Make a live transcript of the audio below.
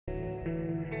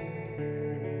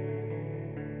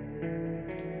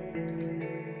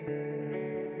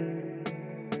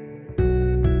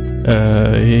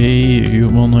Hey, you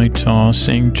all-night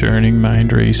tossing, turning,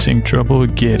 mind racing, trouble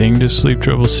getting to sleep,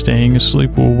 trouble staying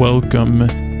asleep? Well,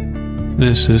 welcome.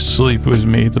 This is Sleep With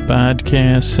Me, the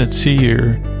podcast that's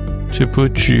here to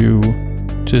put you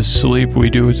to sleep. We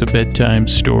do it a bedtime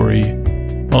story.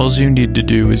 All you need to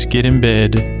do is get in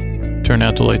bed, turn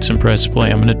out the lights and press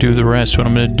play. I'm going to do the rest. What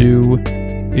I'm going to do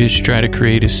is try to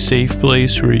create a safe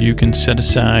place where you can set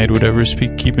aside whatever's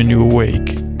keeping you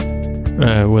awake.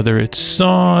 Whether it's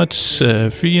thoughts,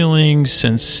 feelings,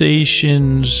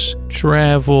 sensations,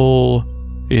 travel,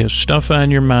 stuff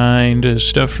on your mind,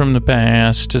 stuff from the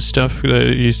past, stuff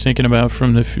that you're thinking about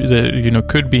from that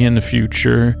could be in the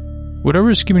future. Whatever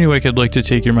is keeping you awake, I'd like to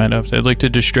take your mind off. I'd like to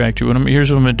distract you.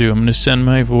 Here's what I'm going to do. I'm going to send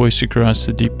my voice across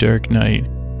the deep, dark night.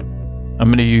 I'm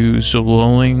going to use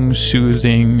lulling,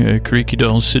 soothing, creaky,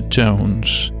 dulcet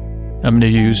tones. I'm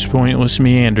going to use pointless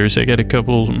meanders. I got a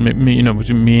couple,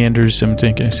 meanders I'm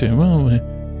thinking. I said, well, a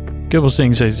couple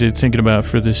things I did thinking about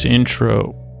for this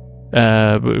intro.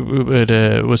 But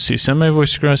let's see. Send my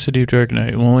voice across the deep, dark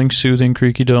night. Lulling, soothing,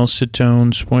 creaky, dulcet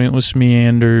tones, pointless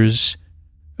meanders,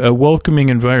 a welcoming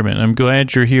environment. I'm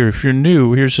glad you're here. If you're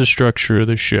new, here's the structure of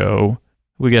the show.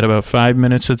 We got about 5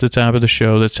 minutes at the top of the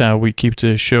show. That's how we keep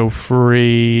the show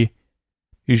free.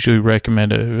 Usually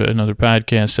recommend another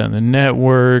podcast on the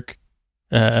network.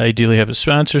 Ideally have a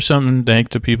sponsor or something. Thank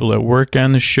the people that work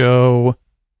on the show.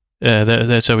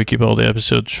 That's how we keep all the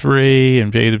episodes free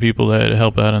and pay the people that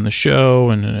help out on the show.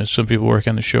 And some people work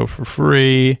on the show for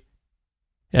free.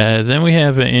 Then we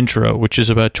have an intro, which is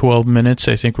about 12 minutes.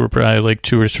 I think we're probably like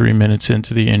 2 or 3 minutes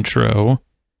into the intro.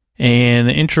 And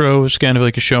the intro is kind of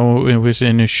like a show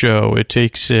within a show. It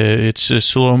takes, it's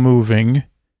slow moving,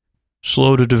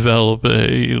 slow to develop,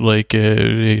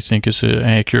 I think is an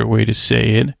accurate way to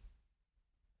say it.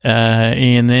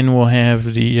 And then we'll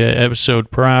have the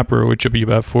episode proper, which will be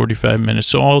about 45 minutes.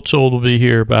 So all told, we'll be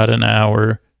here about an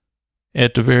hour.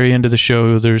 At the very end of the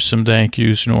show, there's some thank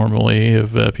yous normally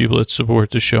of people that support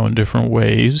the show in different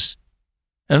ways.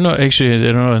 I don't know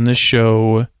in this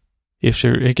show if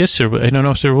there, I don't know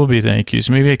if there will be thank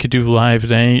yous. Maybe I could do live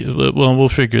well, we'll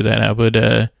figure that out.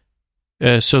 But,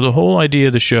 so the whole idea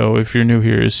of the show, if you're new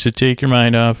here, is to take your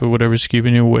mind off of whatever's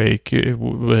keeping you awake,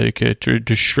 to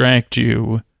distract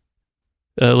you.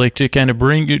 To kind of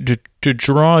bring you, to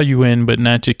draw you in, but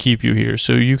not to keep you here.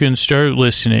 So you can start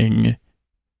listening.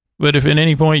 But if at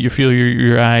any point you feel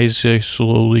your eyes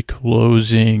slowly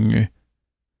closing,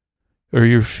 or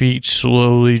your feet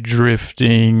slowly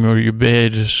drifting, or your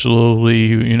bed slowly,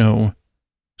 you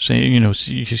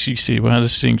see, wow,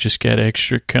 this thing just got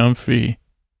extra comfy.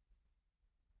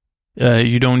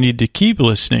 You don't need to keep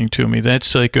listening to me.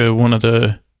 That's like one of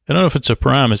the, I don't know if it's a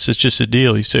promise, it's just a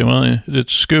deal. You say, well, it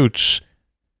scoots.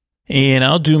 And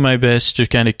I'll do my best to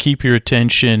kind of keep your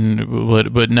attention,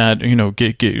 but not,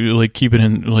 get keep it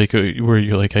in where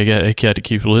you're like, I got to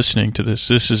keep listening to this.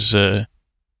 This is, I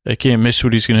can't miss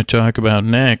what he's going to talk about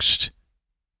next.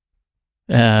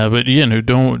 But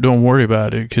don't worry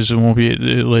about it because it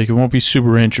won't be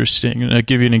super interesting. And I'll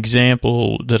give you an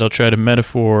example that I'll try to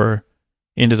metaphor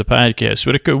into the podcast.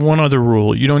 But one other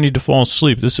rule, you don't need to fall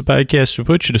asleep. This is a podcast to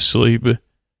put you to sleep.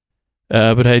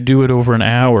 But I do it over an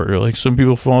hour. Like some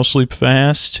people fall asleep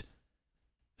fast.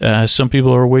 Some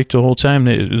people are awake the whole time.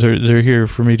 They're here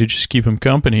for me to just keep them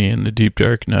company in the deep,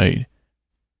 dark night.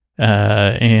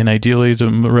 And ideally, the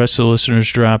rest of the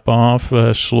listeners drop off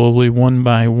slowly, one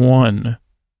by one.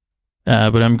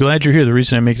 But I'm glad you're here. The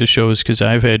reason I make the show is because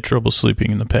I've had trouble sleeping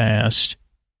in the past.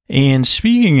 And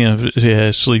speaking of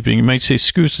sleeping, you might say,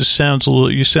 Scoot, you sound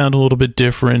a little bit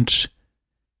different.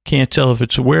 Can't tell if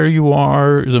it's where you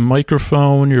are, the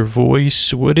microphone, your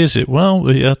voice. What is it? Well,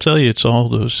 I'll tell you, it's all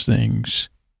those things.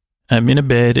 I'm in a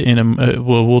bed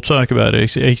we'll talk about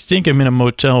it. I think I'm in a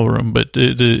motel room, but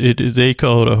they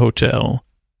call it a hotel.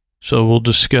 So we'll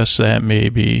discuss that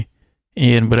maybe.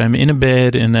 But I'm in a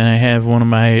bed, and then I have one of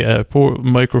my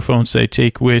microphones that I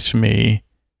take with me.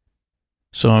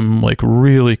 So I'm like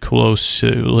really close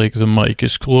to the mic,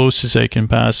 as close as I can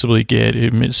possibly get.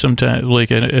 Sometimes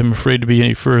I'm afraid to be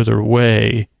any further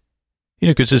away,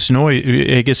 because it's noise.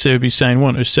 I guess that would be sign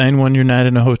one. Sign one, you're not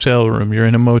in a hotel room, you're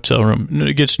in a motel room.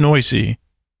 It gets noisy.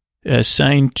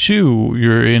 Sign two,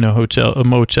 you're in a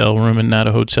motel room and not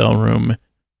a hotel room.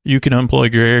 You can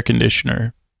unplug your air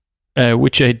conditioner,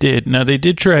 which I did. Now they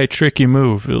did try a tricky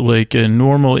move, like a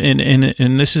normal,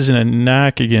 and this isn't a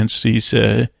knock against these.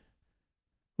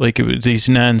 These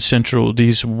non-central,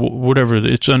 whatever,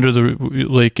 it's under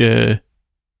the,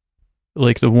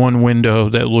 the one window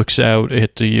that looks out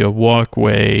at the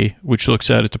walkway, which looks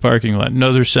out at the parking lot.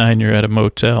 Another sign, you're at a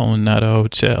motel and not a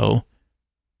hotel.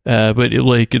 But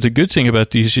the good thing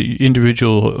about these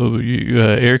individual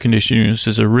air conditioning units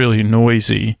is they're really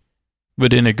noisy,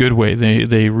 but in a good way.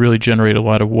 They really generate a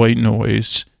lot of white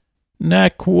noise.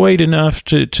 Not quite enough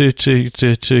to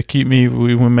keep me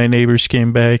when my neighbors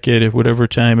came back at whatever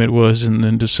time it was and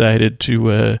then decided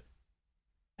to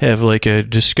have like a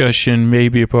discussion,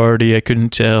 maybe a party. I couldn't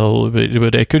tell,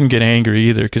 but I couldn't get angry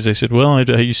either because I said, well, I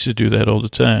used to do that all the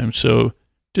time. So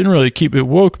didn't really it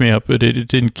woke me up, but it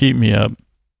didn't keep me up.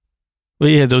 Well,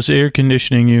 yeah, those air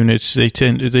conditioning units, they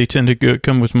tend to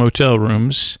come with motel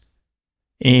rooms.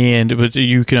 But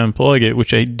you can unplug it,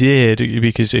 which I did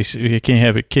because I can't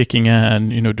have it kicking on,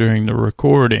 during the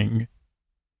recording.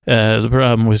 The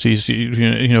problem with these,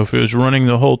 if it was running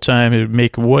the whole time, it would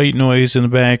make white noise in the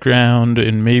background,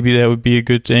 and maybe that would be a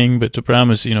good thing. But the problem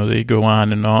is, they go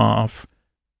on and off.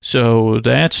 So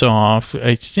that's off.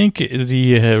 I think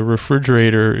the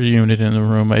refrigerator unit in the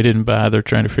room, I didn't bother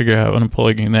trying to figure out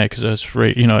unplugging that because I was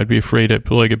afraid, I'd be afraid I'd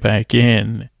plug it back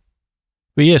in.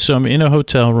 But yeah, so I'm in a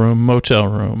motel room,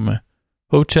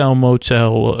 hotel,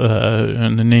 motel,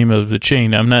 and the name of the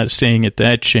chain. I'm not staying at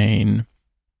that chain,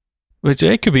 but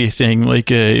that could be a thing.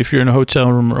 Like if you're in a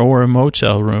hotel room or a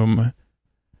motel room.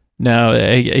 Now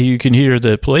you can hear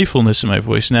the playfulness in my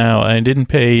voice. Now I didn't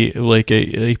pay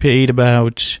I paid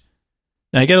about.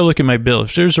 Now I got to look at my bill.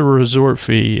 If there's a resort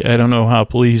fee, I don't know how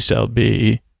pleased I'll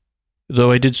be.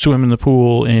 Though I did swim in the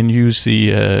pool and use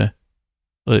the.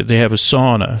 They have a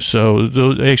sauna, so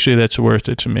actually that's worth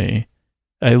it to me.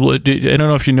 I don't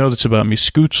know if you know this about me.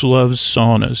 Scoots loves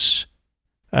saunas.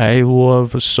 I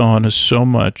love saunas so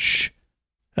much.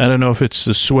 I don't know if it's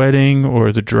the sweating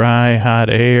or the dry, hot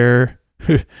air.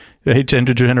 I tend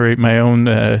to generate a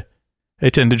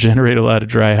lot of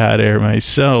dry, hot air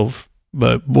myself.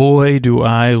 But boy, do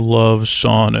I love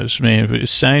saunas, man.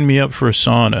 Sign me up for a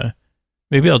sauna.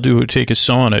 Maybe I'll take a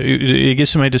sauna. I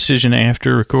guess my decision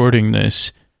after recording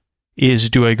this is,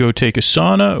 do I go take a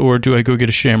sauna or do I go get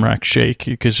a Shamrock Shake?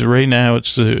 Because right now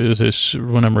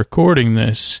when I'm recording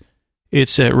this,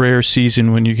 it's that rare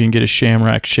season when you can get a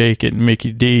Shamrock Shake at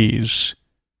Mickey D's.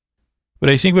 But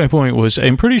I think my point was,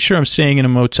 I'm pretty sure I'm staying in a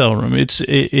motel room. It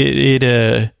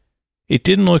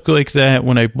didn't look like that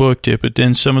when I booked it, but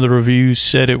then some of the reviews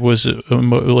said it was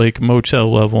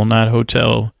motel level, not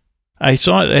hotel. I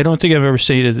don't think I've ever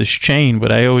stayed at this chain,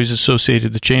 but I always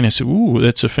associated the chain. I said, ooh,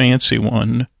 that's a fancy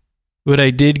one. But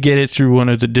I did get it through one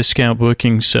of the discount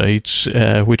booking sites,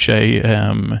 which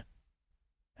I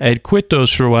had quit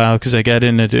those for a while because I got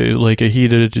into a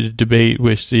heated debate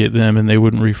with them and they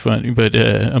wouldn't refund me. But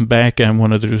I'm back on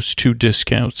one of those two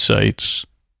discount sites.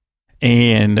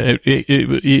 And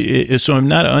so I'm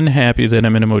not unhappy that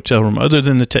I'm in a motel room. Other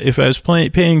than if I was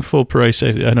paying full price,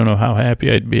 I don't know how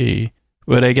happy I'd be.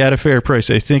 But I got a fair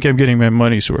price. I think I'm getting my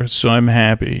money's worth, so I'm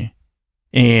happy.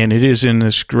 And it is in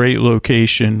this great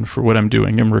location for what I'm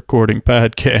doing. I'm recording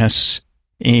podcasts,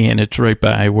 and it's right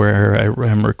by where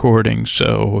I'm recording,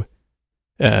 so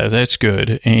that's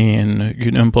good. And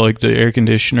you can unplug the air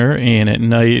conditioner, and at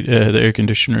night the air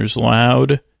conditioner is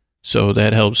loud, so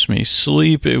that helps me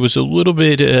sleep. It was a little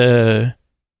bit,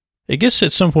 I guess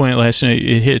at some point last night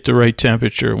it hit the right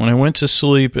temperature. When I went to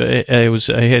sleep, I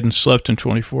hadn't slept in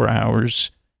 24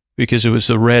 hours because it was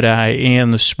the red eye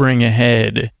and the spring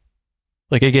ahead.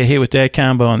 I get hit with that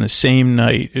combo on the same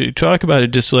night. Talk about a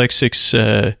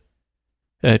dyslexic's,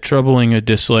 troubling a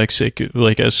dyslexic.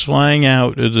 I was flying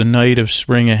out the night of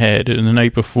spring ahead and the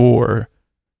night before.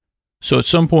 So at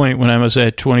some point when I was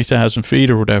at 20,000 feet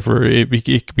or whatever, it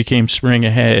became spring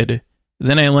ahead.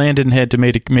 Then I landed and had to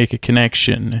make a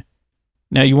connection.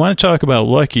 Now, you want to talk about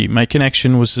lucky. My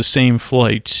connection was the same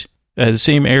flight, the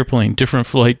same airplane, different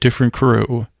flight, different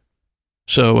crew.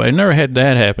 So I never had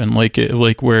that happen, like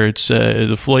where it's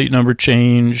the flight number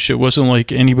changed. It wasn't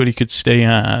like anybody could stay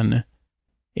on.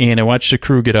 And I watched the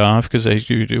crew get off because I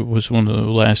was one of the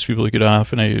last people to get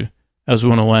off. And I was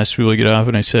one of the last people to get off.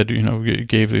 And I said,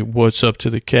 gave a what's up to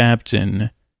the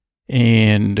captain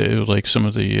and some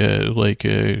of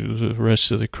the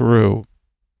rest of the crew.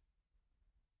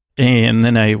 And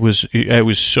then I was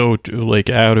so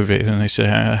out of it. And I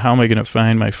said, how am I going to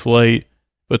find my flight?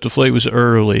 But the flight was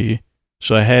early.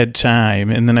 So I had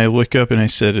time, and then I look up and I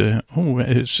said,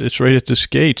 it's right at this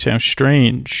gate. How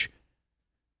strange.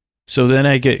 So then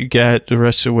I got the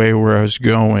rest of the way where I was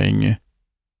going,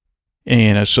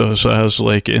 and so I was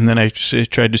and then I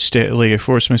tried to stay, I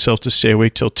forced myself to stay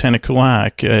awake till 10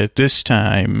 o'clock at this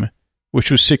time, which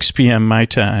was 6 p.m. my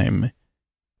time,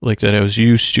 that I was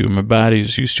used to. My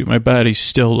body's used to. My body's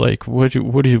still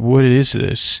what is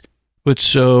this? But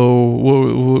so,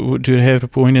 what, did I have a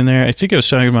point in there? I think I was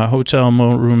talking about hotel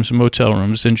rooms and motel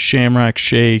rooms, then Shamrock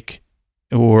Shake,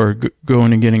 or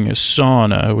going and getting a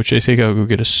sauna, which I think I'll go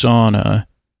get a sauna.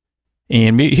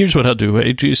 And here's what I'll do.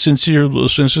 Since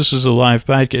this is a live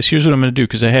podcast, here's what I'm going to do,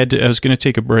 because I was going to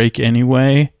take a break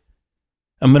anyway.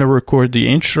 I'm going to record the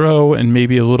intro and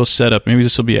maybe a little setup. Maybe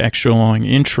this will be an extra long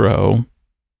intro,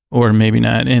 or maybe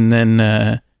not. And then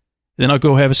I'll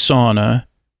go have a sauna.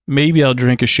 Maybe I'll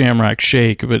drink a Shamrock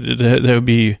Shake, but that would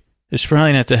be, it's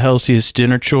probably not the healthiest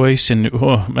dinner choice. And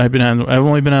I've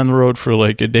only been on the road for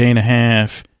like a day and a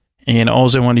half, and all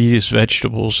I want to eat is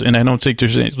vegetables. And I don't think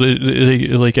there's any,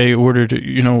 like I ordered,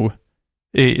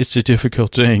 it's a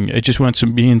difficult thing. I just want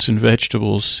some beans and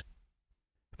vegetables.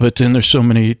 But then there's so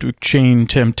many chain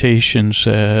temptations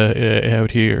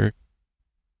out here.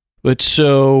 But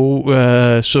so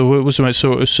here's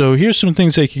some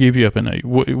things I could give you up at night.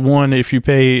 One, if you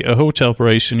pay a hotel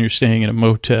price and you're staying in a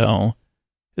motel,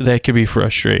 that could be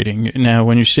frustrating. Now,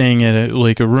 when you're staying at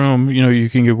a room, you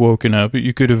can get woken up.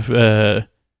 You could have,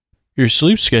 your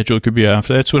sleep schedule could be off.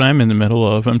 That's what I'm in the middle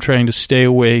of. I'm trying to stay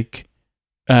awake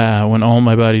when all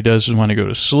my body does is want to go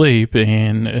to sleep.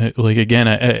 And again,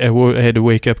 I had to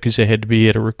wake up because I had to be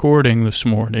at a recording this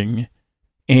morning.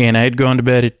 And I had gone to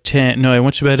bed at 10. No, I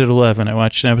went to bed at 11. I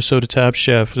watched an episode of Top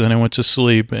Chef. Then I went to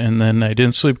sleep. And then I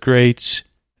didn't sleep great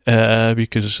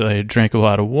because I drank a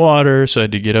lot of water. So I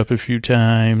had to get up a few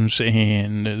times.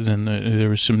 And then there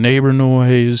was some neighbor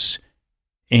noise.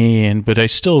 But I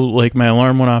still, my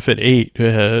alarm went off at 8.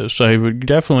 So I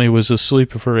definitely was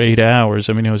asleep for 8 hours.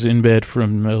 I mean, I was in bed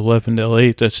from 11 till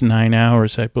 8. That's 9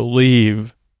 hours, I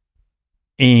believe.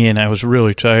 And I was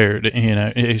really tired. And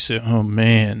I said, oh,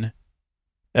 man.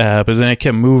 But then I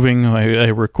kept moving. I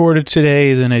recorded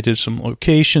today. Then I did some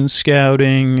location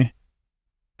scouting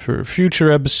for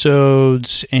future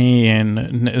episodes. And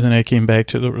then I came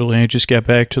back I just got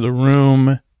back to the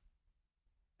room.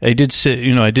 I did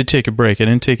take a break. I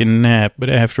didn't take a nap,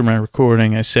 but after my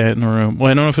recording, I sat in the room.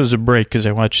 Well, I don't know if it was a break because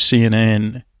I watched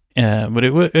CNN,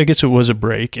 but I guess it was a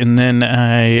break. And then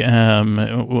I've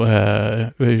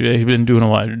been doing a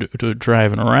lot of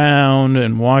driving around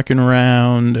and walking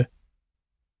around.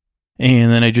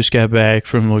 And then I just got back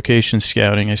from location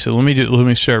scouting. I said, let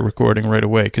me start recording right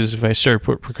away, because if I start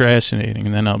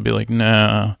procrastinating, then I'll be like,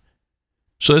 no.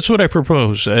 So that's what I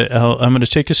propose. I'm going to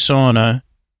take a sauna.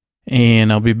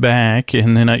 And I'll be back,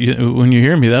 and then when you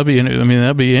hear me,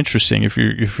 that'll be interesting. If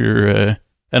you're,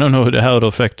 I don't know how it'll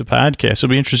affect the podcast. It'll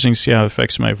be interesting to see how it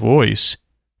affects my voice.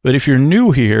 But if you're new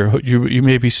here, you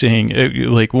may be saying,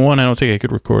 one, I don't think I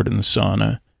could record in the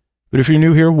sauna. But if you're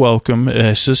new here, welcome.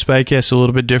 So this podcast is a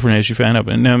little bit different, as you found out.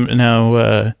 And now,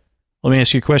 let me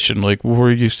ask you a question. What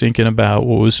were you thinking about?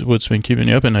 What's been keeping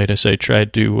you up at night? As I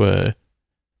tried to.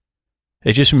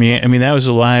 Those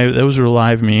were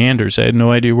live meanders. I had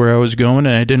no idea where I was going,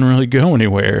 and I didn't really go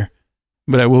anywhere.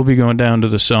 But I will be going down to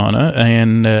the sauna,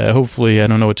 and hopefully, I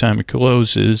don't know what time it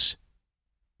closes.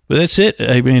 But that's it.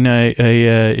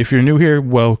 If you're new here,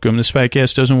 welcome. This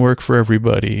podcast doesn't work for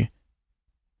everybody.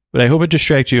 But I hope it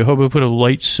distracts you. I hope it put a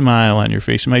light smile on your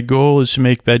face. My goal is to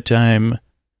make bedtime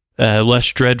less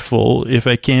dreadful. If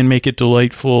I can make it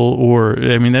delightful,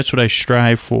 that's what I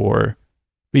strive for.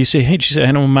 But you say, hey,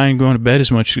 I don't mind going to bed as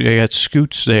much. I got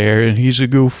Scoots there, and he's a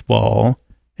goofball,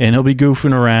 and he'll be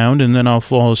goofing around, and then I'll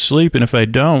fall asleep. And if I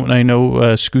don't, I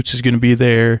know Scoots is going to be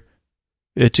there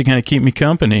to kind of keep me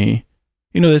company.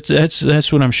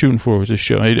 That's what I'm shooting for with this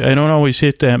show. I don't always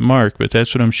hit that mark, but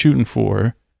that's what I'm shooting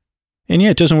for. And yeah,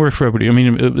 it doesn't work for everybody.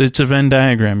 It's a Venn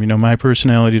diagram. My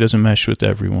personality doesn't mesh with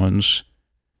everyone's.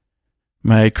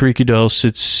 My creaky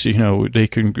dulcets, they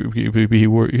can be,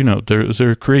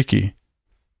 they're creaky.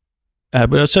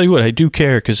 But I'll tell you what, I do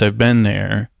care because I've been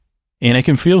there, and I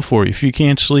can feel for you. If you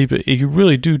can't sleep, you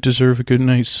really do deserve a good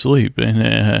night's sleep,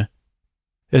 and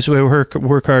that's why I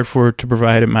work hard to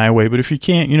provide it my way. But if you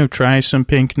can't, try some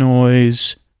pink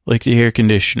noise, like the air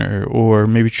conditioner, or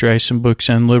maybe try some books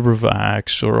on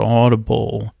LibriVox or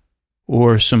Audible,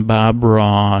 or some Bob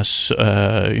Ross,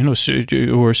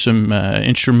 or some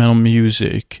instrumental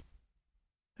music.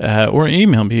 Or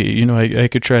email me, I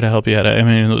could try to help you out.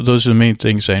 Those are the main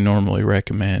things I normally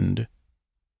recommend.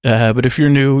 But if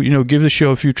you're new, give the show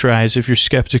a few tries. If you're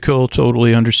skeptical,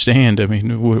 totally understand.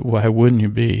 Why wouldn't you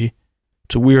be?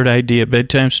 It's a weird idea.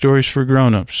 Bedtime stories for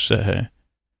grown-ups.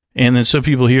 And then some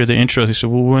people hear the intro, they say,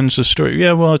 well, when's the story?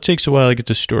 Yeah, well, it takes a while to get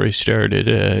the story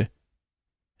started.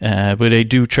 But I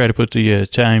do try to put the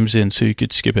times in so you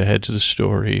could skip ahead to the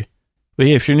story. But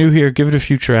yeah, if you're new here, give it a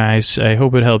few tries. I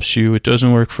hope it helps you. It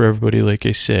doesn't work for everybody, like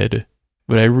I said.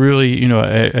 But I really,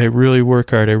 I really work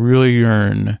hard. I really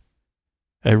yearn.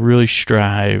 I really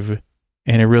strive.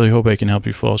 And I really hope I can help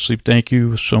you fall asleep. Thank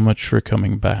you so much for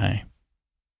coming by.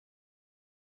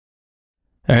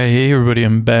 All right, hey everybody,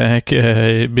 I'm back.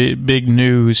 Big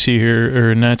news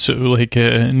here, or not so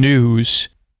news.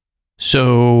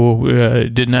 So I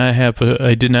did not have a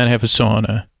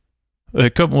sauna. A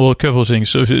couple of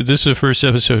things. So this is the first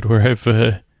episode where I've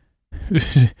the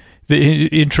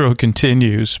intro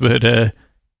continues, but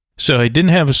so I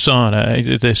didn't have a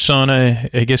sauna. The sauna,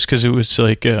 I guess, because it was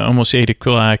almost 8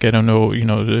 o'clock. I don't know.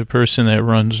 The person that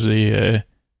runs the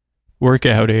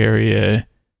workout area.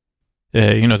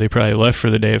 They probably left for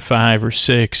the day at 5 or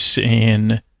 6,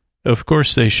 and of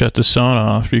course they shut the sauna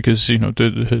off because,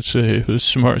 it's a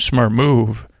smart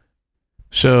move.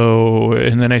 So,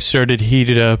 and then I started to heat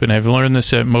it up, and I've learned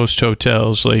this at most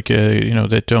hotels,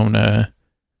 that don't, and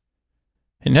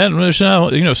there's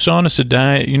not, saunas a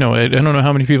diet, I don't know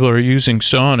how many people are using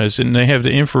saunas, and they have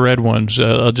the infrared ones.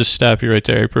 I'll just stop you right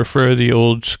there. I prefer the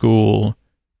old school,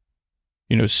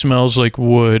 smells like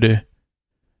wood.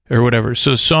 Or whatever.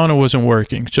 So the sauna wasn't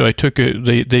working. So I took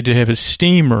they did have a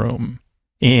steam room.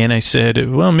 And I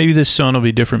said, well, maybe this sauna will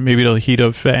be different. Maybe it'll heat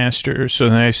up faster. So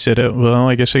then I said, well,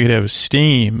 I guess I could have a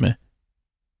steam.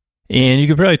 And you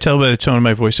could probably tell by the tone of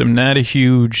my voice, I'm not a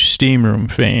huge steam room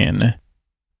fan.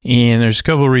 And there's a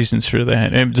couple of reasons for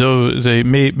that. And though they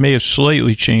may have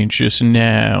slightly changed just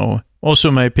now. Also,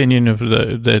 my opinion of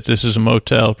that this is a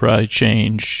motel probably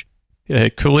changed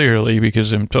clearly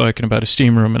because I'm talking about a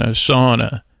steam room and a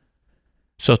sauna.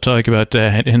 So I'll talk about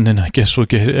that, and then I guess we'll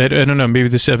get, I don't know, maybe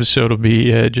this episode will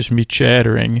be just me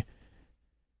chattering.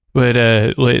 But,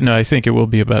 no, I think it will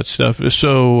be about stuff.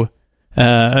 So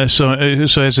as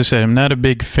I said, I'm not a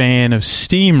big fan of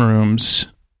steam rooms.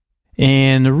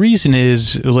 And the reason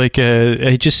is,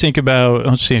 I just think about,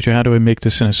 let's see, how do I make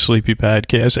this in a sleepy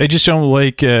podcast? I just don't I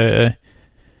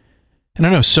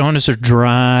don't know, saunas are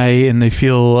dry, and they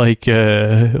feel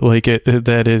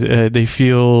they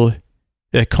feel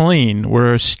clean,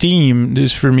 where steam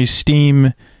is, for me,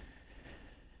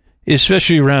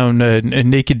 especially around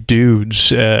naked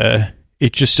dudes,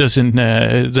 it just doesn't,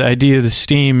 the idea of the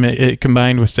steam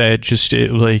combined with that, just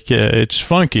it's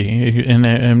funky, and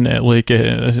and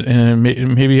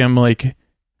maybe I'm like,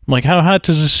 how hot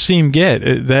does the steam get?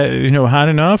 That, hot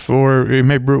enough, or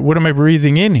what am I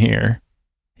breathing in here?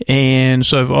 And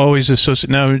so I've always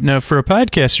associated, now for a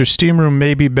podcaster, steam room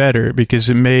may be better because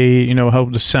it may,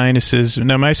 help the sinuses.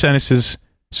 Now my sinuses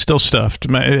still stuffed.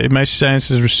 My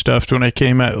sinuses were stuffed when I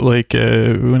came out, I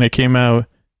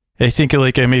think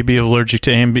I may be allergic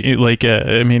to they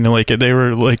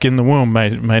were in the womb,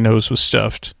 my nose was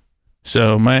stuffed.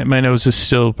 So my nose is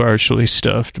still partially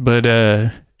stuffed, but,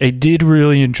 I did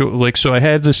really enjoy, so I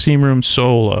had the steam room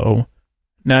solo.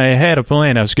 Now, I had a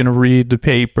plan. I was going to read the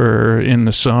paper in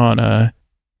the sauna,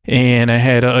 and I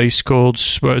had ice cold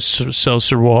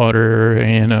seltzer water,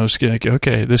 and I was like,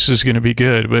 okay, this is going to be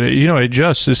good. But,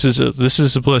 this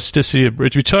is the plasticity of, we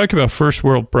talk about first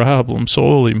world problems,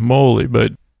 holy moly,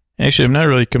 but actually, I'm not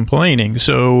really complaining.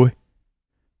 So,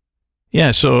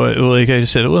 yeah, so I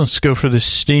just said, well, let's go for the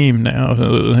steam now.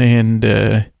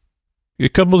 And, a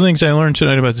couple of things I learned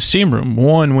tonight about the steam room.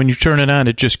 One, when you turn it on,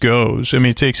 it just goes. I mean,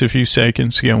 it takes a few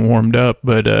seconds to get warmed up,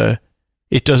 but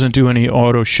it doesn't do any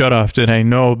auto shut-off that I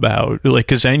know about.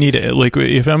 Because I need it.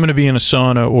 If I'm going to be in a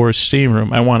sauna or a steam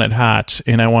room, I want it hot,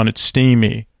 and I want it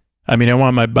steamy. I mean, I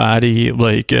want my body,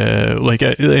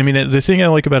 the thing I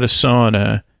like about a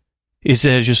sauna is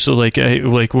that just,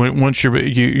 once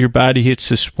your body hits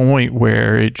this point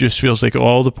where it just feels like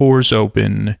all the pores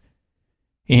open,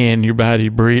 and your body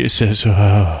breathes, says,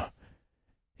 oh.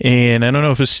 And I don't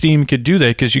know if a steam could do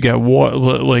that because you got water.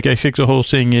 I think the whole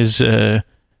thing is, but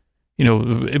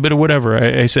whatever.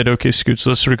 I said, okay, Scoots,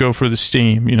 let's sort of go for the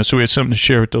steam. So we had something to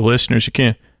share with the listeners.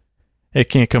 I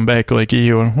can't come back like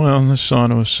you. And, well, the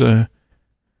sauna was,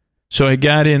 so I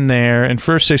got in there, and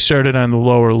first I started on the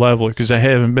lower level because I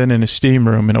haven't been in a steam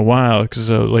room in a while because,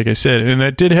 like I said, and I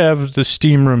did have the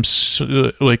steam room,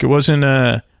 it wasn't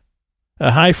a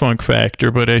high funk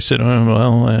factor, but I said, oh,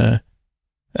 well,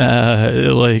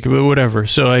 whatever.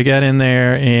 So I got in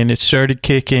there and it started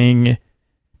kicking,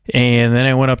 and then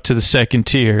I went up to the second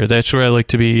tier. That's where I like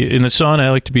to be. In the sauna, I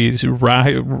like to be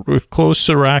close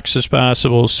to rocks as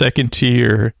possible, second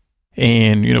tier,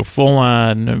 and, full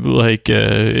on,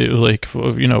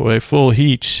 full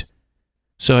heat.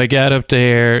 So I got up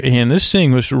there, and this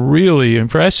thing was really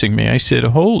impressing me. I said,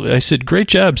 great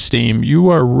job, Steam.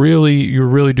 You're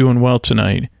really doing well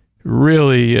tonight.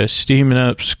 Really steaming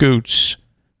up Scoots.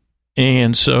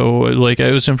 And so, it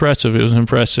was impressive. It was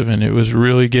impressive, and it was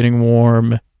really getting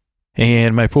warm.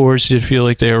 And my pores did feel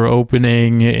like they were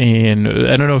opening, and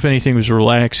I don't know if anything was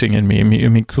relaxing in me. I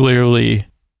mean, clearly,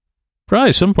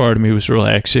 probably some part of me was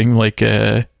relaxing,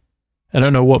 I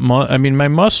don't know what, I mean, my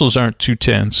muscles aren't too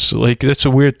tense. Like, that's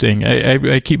a weird thing.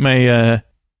 I keep my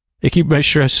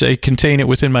stress, I contain it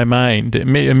within my mind. I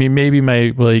mean, maybe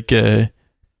my, like, but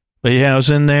yeah, I was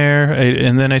in there,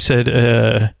 and then I said,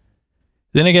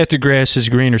 then I got the grass is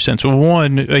greener sense. Well,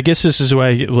 one, I guess this is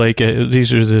why, like,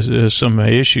 these are some of my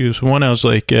issues. One, I was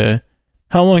like,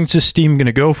 how long is this steam going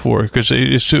to go for? Because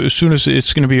as soon as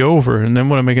it's going to be over, and then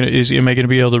what am I going to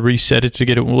be able to reset it to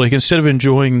get it, like, instead of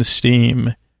enjoying the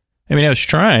steam, I mean, I was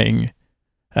trying.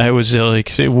 I was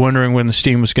like wondering when the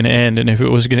steam was going to end, and if it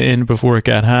was going to end before it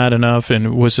got hot enough,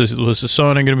 and was the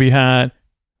sauna going to be hot?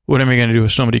 What am I going to do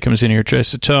if somebody comes in here and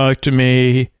tries to talk to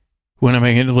me? When am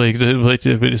I going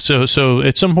to so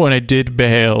at some point I did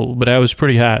bail, but I was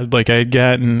pretty hot. Like I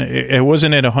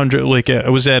wasn't at 100, like I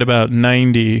was at about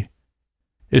 90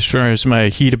 as far as my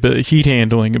heat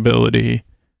handling ability.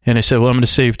 And I said, well, I'm going to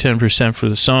save 10% for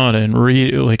the sauna and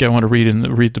read, like I want to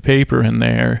read the paper in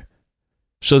there.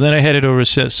 So then I headed over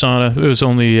to sauna. It was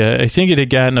only, I think it had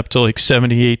gotten up to like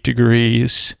 78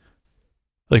 degrees.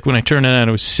 Like when I turned it on,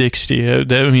 it was 60.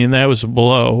 That was a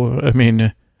blow. I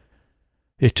mean,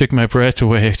 it took my breath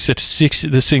away. I said,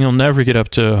 this thing will never get up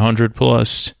to 100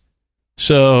 plus.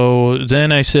 So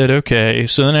then I said, okay.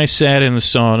 So then I sat in the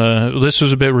sauna. This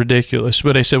was a bit ridiculous,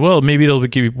 but I said, well, maybe it'll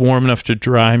be warm enough to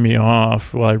dry me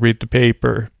off while I read the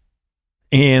paper.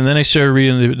 And then I started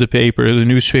reading the paper, the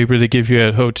newspaper they give you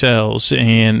at hotels,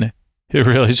 and I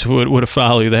realized what a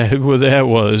folly that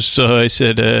was. So I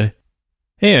said,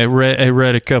 hey, I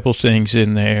read a couple things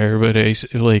in there, but I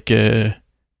looked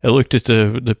at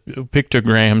the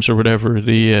pictograms or whatever.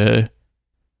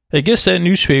 I guess that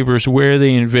newspaper is where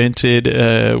they invented,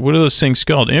 what are those things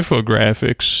called?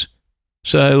 Infographics.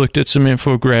 So I looked at some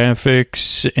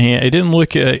infographics, and I didn't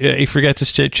look at, I forgot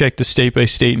to check the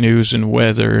state-by-state news and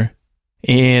weather.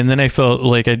 And then I felt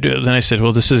like then I said,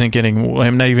 well,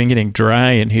 I'm not even getting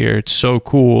dry in here. It's so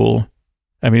cool.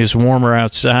 I mean, it's warmer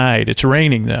outside. It's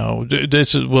raining though.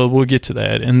 We'll get to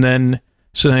that. And then,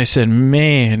 so then I said,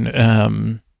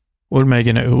 man, what am I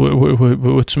going to,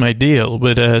 what's my deal?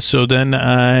 But, so then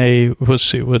let's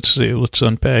see, let's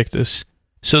unpack this.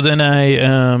 So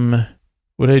then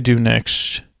what did I do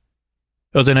next?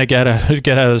 Oh, then I got out of the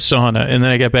sauna, and then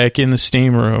I got back in the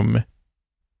steam room.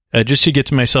 Just to get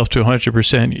to myself to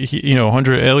 100%,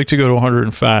 100, I like to go to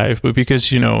 105, but because,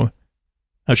 I'm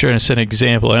trying to set an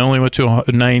example. I only went to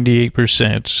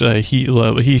 98%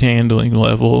 heat handling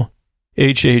level,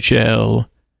 HHL.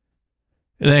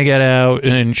 And then I got out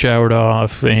and showered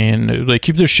off, and like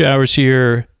keep the showers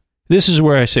here. This is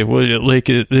where I say, well, like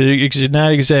it's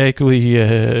not exactly,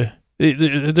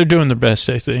 they're doing their best,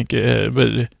 I think,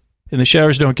 but. And the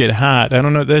showers don't get hot. I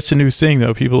don't know. That's a new thing,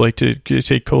 though. People like to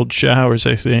take cold showers,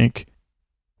 I think.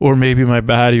 Or maybe my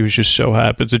body was just so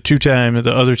hot. But the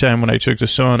other time when I took the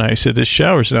sauna, I said, this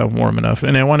shower's not warm enough.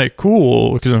 And I want it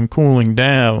cool because I'm cooling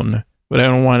down. But I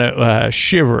don't want to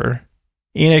shiver.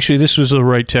 And actually, this was the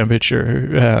right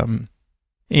temperature.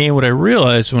 And what I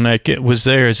realized when I was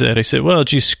there is that I said, well,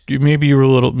 geez, maybe you were a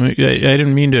little... I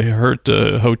didn't mean to hurt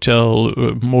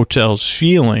the motel's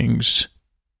feelings.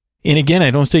 And again, I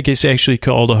don't think it's actually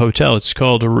called a hotel. It's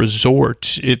called a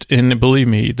resort. And believe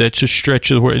me, that's a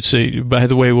stretch of the word. It's by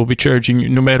the way, we'll be charging you,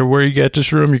 no matter where you get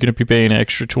this room, you're going to be paying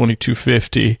extra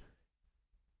 $22.50.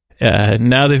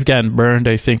 Now they've gotten burned,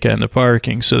 I think, on the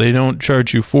parking. So they don't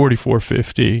charge you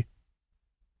 $44.50,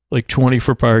 like $20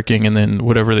 for parking, and then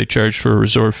whatever they charge for a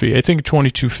resort fee. I think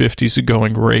 $22.50 is the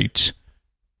going rate.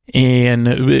 And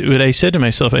but I said to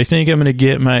myself, I think I'm going to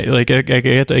get I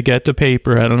got the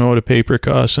paper. I don't know what a paper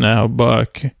costs now,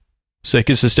 $1. So that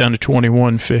gets us down to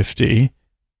 $21.50.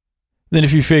 Then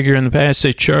if you figure in the past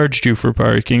they charged you for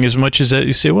parking as much as that,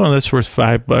 you say, well, that's worth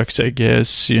 $5, I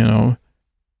guess,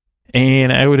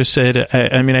 And I would have said,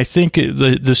 I think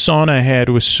the sauna I had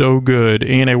was so good,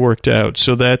 and I worked out.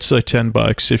 So that's like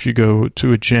 $10 if you go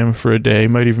to a gym for a day.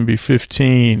 It might even be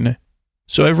 $15.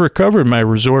 So I've recovered my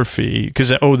resort fee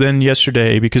then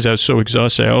yesterday, because I was so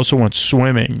exhausted, I also went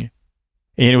swimming,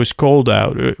 and it was cold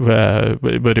out,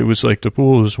 but it was like the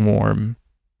pool was warm.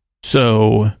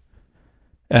 So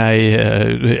I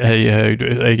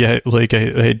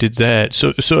did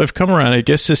that. So I've come around. I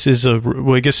guess this is a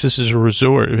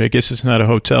resort. I guess it's not a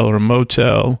hotel or a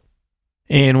motel.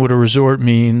 And what a resort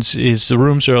means is the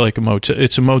rooms are like a motel.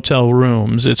 It's a motel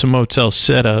rooms. It's a motel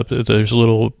setup. There's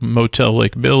little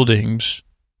motel-like buildings.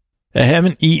 I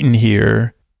haven't eaten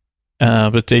here,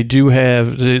 but they do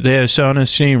have, they have sauna and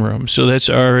steam room. So that's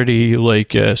already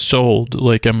sold.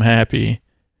 Like I'm happy.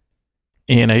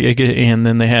 And and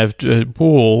then they have a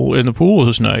pool, and the pool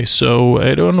is nice. So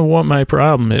I don't know what my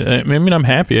problem is. I mean, I'm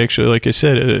happy actually. Like I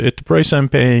said, at the price I'm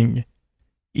paying,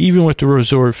 even with the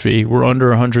resort fee, we're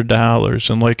under $100.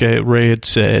 And like Ray had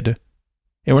said,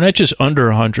 and we're not just under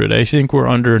 100. I think we're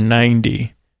under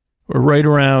 90. We're right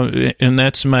around, and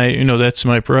that's that's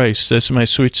my price. That's my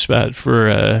sweet spot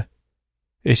for,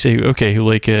 they say, okay,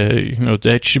 like,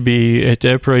 that should be, at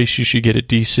that price, you should get a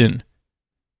decent,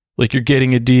 like you're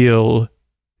getting a deal,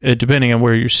 depending on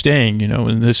where you're staying,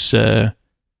 and this, so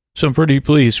I'm pretty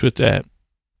pleased with that.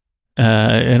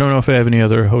 I don't know if I have any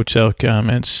other hotel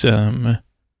comments. I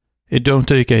don't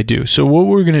think I do. So what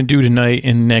we're going to do tonight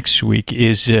and next week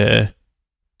is,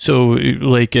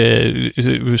 Superdull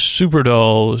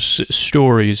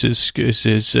stories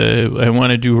is I want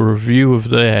to do a review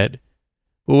of that.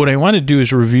 But what I want to do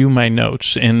is review my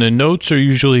notes, and the notes are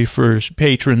usually for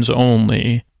patrons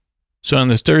only. So on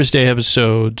the Thursday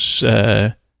episodes,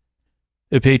 the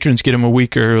patrons get them a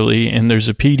week early, and there's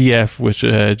a PDF with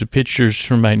the pictures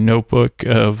from my notebook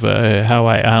of how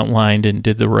I outlined and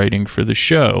did the writing for the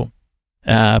show.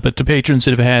 But the patrons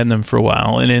that have had them for a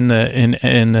while, and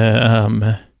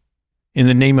in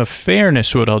the name of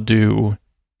fairness, what I'll do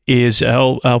is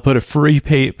I'll put a free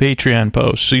Patreon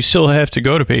post. So you still have to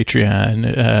go to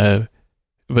Patreon,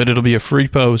 but it'll be a free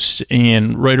post,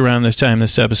 and right around the time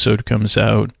this episode comes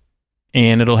out,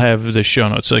 and it'll have the show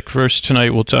notes. Like first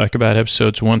tonight, we'll talk about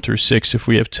episodes 1 through 6 if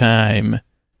we have time,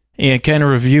 and kind of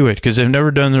review it, because I've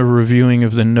never done the reviewing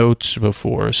of the notes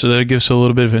before. So that gives a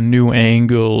little bit of a new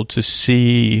angle to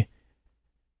see.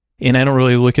 And I don't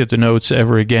really look at the notes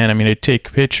ever again. I mean, I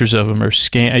take pictures of them or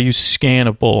I use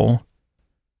Scannable,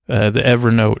 the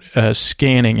Evernote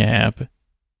scanning app,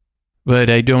 but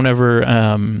I don't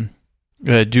ever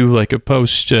do like a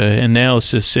post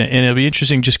analysis. And it'll be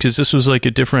interesting just because this was like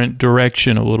a different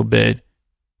direction a little bit.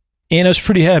 And I was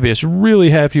pretty happy. I was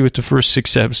really happy with the first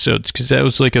 6 episodes because that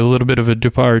was like a little bit of a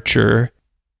departure.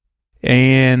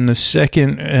 And the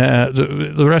second,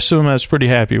 the rest of them I was pretty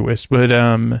happy with.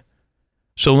 But,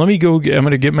 so let me go, I'm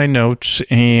going to get my notes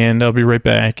and I'll be right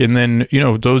back. And then,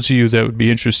 those of you that would be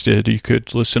interested, you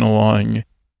could listen along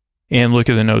and look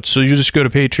at the notes. So you just go to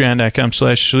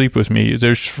patreon.com/sleepwithme.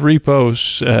 There's free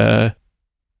posts, and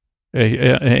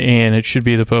it should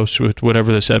be the post with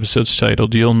whatever this episode's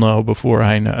titled. You'll know before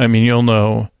I know. I mean, you'll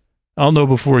know. I'll know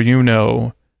before you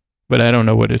know, but I don't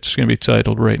know what it's going to be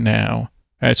titled right now.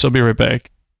 All right, so I'll be right back.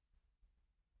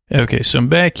 Okay, so I'm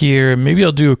back here. Maybe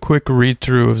I'll do a quick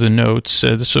read-through of the notes.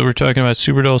 So we're talking about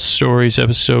Superdull Stories,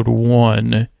 Episode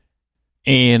 1.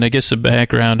 And I guess the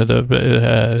background of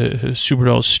the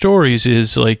Superdull Stories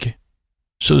is like...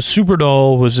 So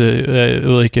Superdull was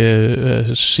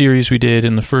a series we did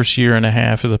in the first year and a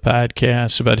half of the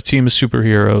podcast about a team of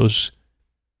superheroes.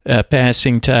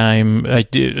 Passing time.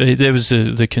 That was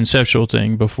the conceptual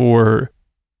thing before...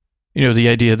 the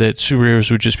idea that superheroes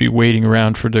would just be waiting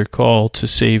around for their call to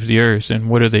save the earth, and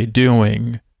what are they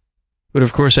doing? But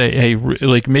of course, I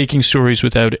like making stories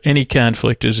without any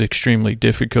conflict is extremely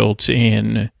difficult,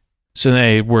 and so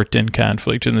then I worked in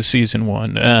conflict in the season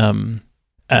 1.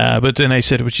 But then I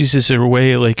said, well, geez, is there a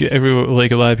way, like a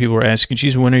lot of people were asking,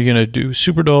 geez, when are you going to do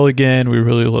Superdull again? We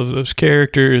really love those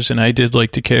characters, and I did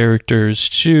like the characters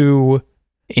too.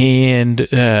 And,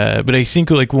 but I think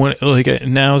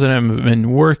now that I've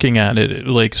been working on it,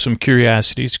 like some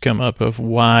curiosities come up of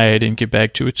why I didn't get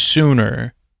back to it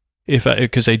sooner,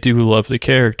 because I do love the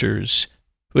characters.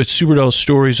 But Superdull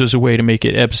Stories was a way to make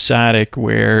it episodic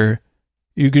where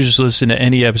you could just listen to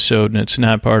any episode and it's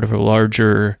not part of a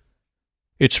larger,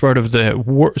 it's part of the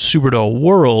Superdull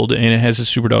world and it has the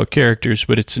Superdull characters,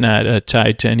 but it's not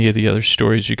tied to any of the other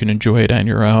stories. You can enjoy it on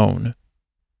your own.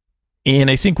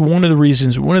 And I think one of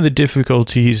the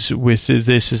difficulties with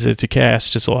this is that the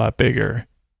cast is a lot bigger.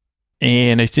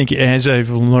 And I think as I've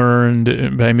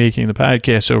learned by making the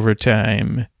podcast over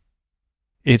time,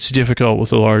 it's difficult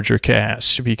with a larger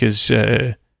cast because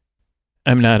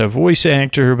I'm not a voice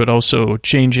actor, but also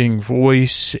changing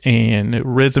voice and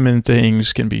rhythm and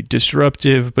things can be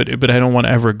disruptive, but I don't want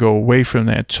to ever go away from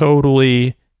that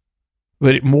totally.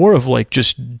 But more of like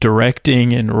just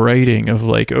directing and writing of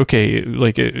like, okay,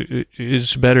 like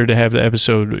it's better to have the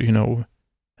episode, I don't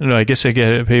know, I guess I got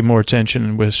to pay more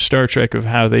attention with Star Trek of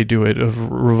how they do it, of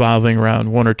revolving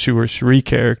around 1 or 2 or 3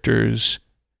 characters,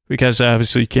 because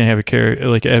obviously you can't have an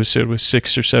episode with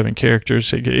 6 or 7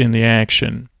 characters in the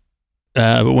action.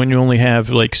 But when you only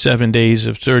have like 7 days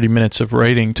of 30 minutes of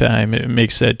writing time, it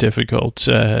makes that difficult.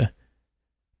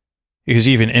 Because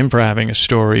even improvising a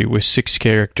story with 6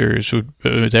 characters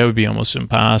that would be almost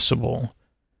impossible.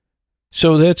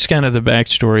 So that's kind of the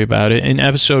backstory about it. In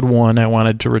episode 1, I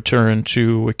wanted to return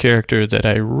to a character that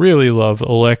I really love,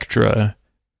 Elektra,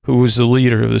 who was the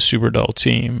leader of the Superdull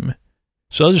team.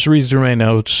 So I'll just read through my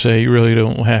notes. You really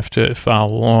don't have to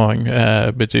follow along.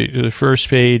 But the first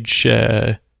page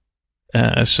says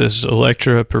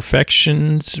Electra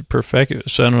Perfections. So I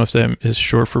don't know if that is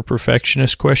short for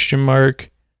perfectionist, question mark.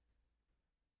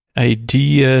 Idealist.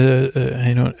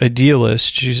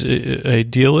 She's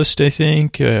idealist, I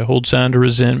think. Holds on to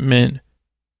resentment.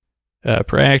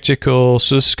 Practical.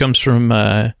 So this comes from,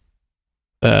 I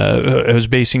was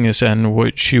basing this on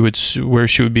where she would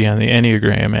be on the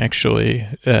Enneagram, actually.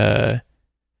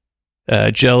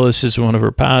 Jealous is one of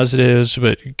her positives,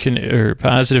 but her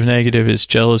positive negative is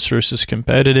jealous versus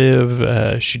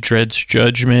competitive. She dreads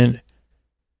judgment.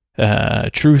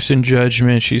 Truth and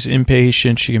judgment. She's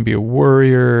impatient. She can be a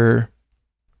worrier.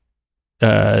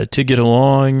 To get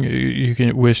along, you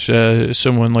can with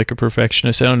someone like a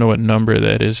perfectionist. I don't know what number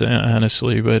that is,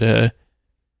 honestly, but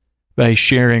by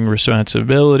sharing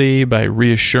responsibility, by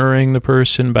reassuring the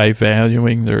person, by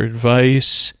valuing their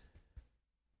advice,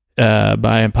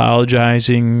 by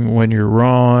apologizing when you're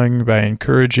wrong, by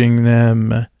encouraging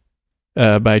them,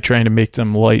 by trying to make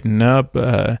them lighten up.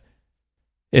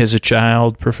 As a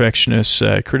child, perfectionists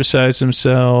criticize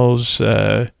themselves.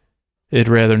 They'd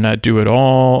rather not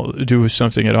do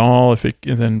something at all if it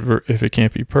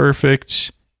can't be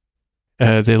perfect.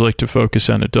 They like to focus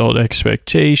on adult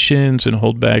expectations and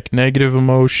hold back negative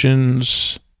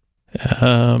emotions.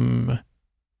 So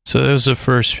that was the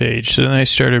first page. So then I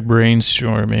started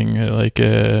brainstorming.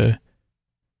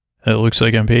 It looks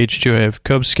like on page 2 I have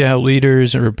Cub Scout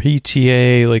leaders or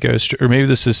PTA. Or maybe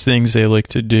this is things they like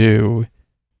to do,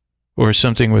 or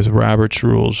something with Robert's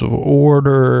Rules of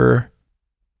Order.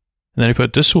 And then I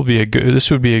put this would be a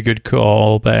good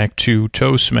call back to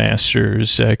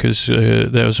Toastmasters, because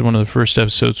that was one of the first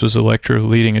episodes, was Electra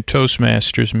leading a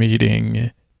Toastmasters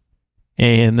meeting.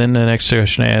 And then the next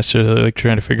question I asked her,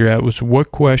 trying to figure out, was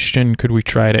what question could we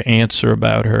try to answer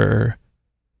about her?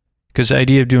 Because the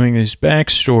idea of doing these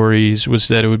backstories was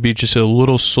that it would be just a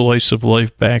little slice of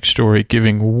life backstory,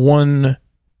 giving one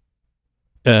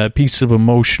piece of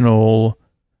emotional,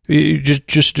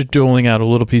 just doling out a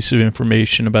little piece of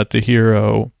information about the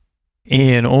hero.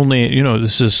 And only,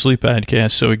 this is a sleep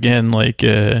podcast, so again,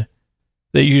 that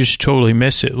you just totally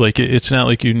miss it. It's not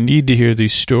like you need to hear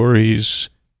these stories,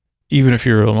 even if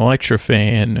you're an Electra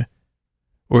fan,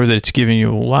 or that it's giving you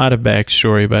a lot of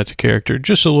backstory about the character,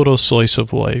 just a little slice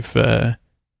of life. Then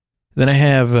I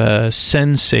have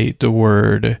sensate the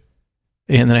word,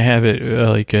 and then I have it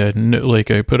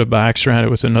I put a box around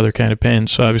it with another kind of pen,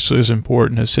 so obviously it's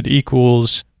important. I said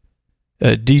equals,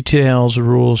 details,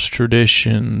 rules,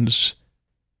 traditions.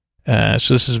 So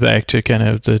this is back to kind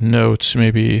of the notes,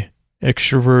 maybe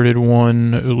extroverted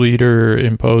one, leader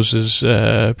imposes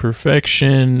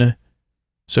perfection.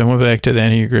 So I went back to the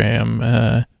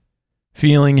Enneagram.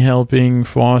 Feeling, helping,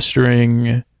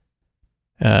 fostering,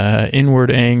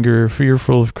 inward anger,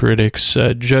 fearful of critics,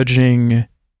 judging,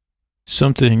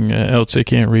 something else I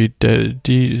can't read,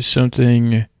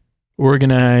 something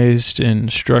organized and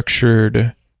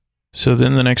structured. So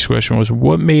then the next question was,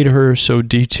 what made her so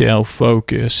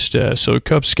detail-focused? So a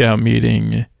Cub Scout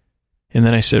meeting. And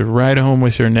then I said, ride home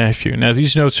with her nephew. Now,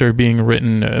 these notes are being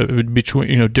written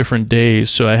between, different days.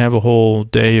 So I have a whole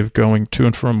day of going to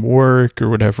and from work or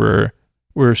whatever,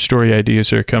 where story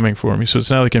ideas are coming for me. So it's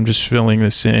not like I'm just filling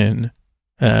this in.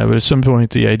 But at some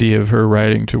point, the idea of her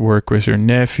riding to work with her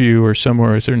nephew or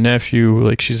somewhere with her nephew,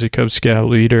 like she's a Cub Scout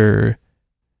leader,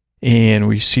 and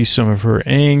we see some of her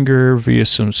anger via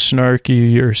some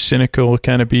snarky or cynical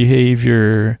kind of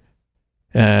behavior.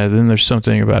 Then there's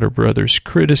something about her brother's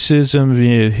criticism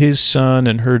via his son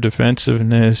and her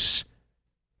defensiveness.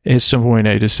 At some point,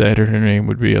 I decided her name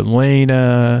would be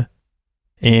Elena.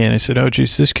 And I said, oh,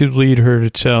 geez, this could lead her to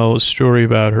tell a story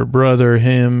about her brother,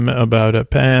 him, about a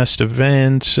past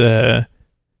event. The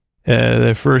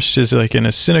first is in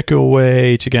a cynical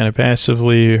way to kind of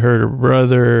passively hurt her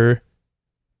brother.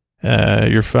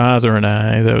 Your father and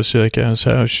I, that was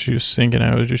how she was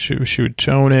thinking she would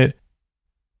tone it.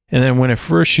 And then when at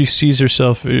first she sees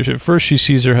herself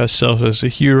as a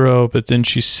hero, but then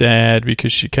she's sad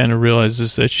because she kind of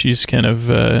realizes that she's kind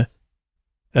of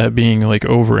being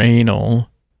over anal.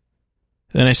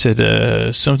 Then I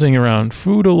said something around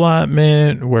food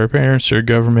allotment, where parents or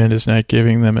government is not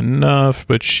giving them enough,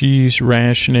 but she's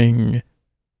rationing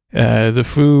the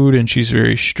food, and she's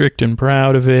very strict and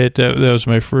proud of it. That was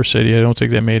my first idea. I don't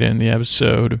think that made it in the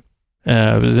episode.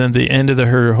 But then the end of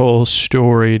her whole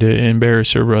story, to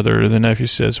embarrass her brother, the nephew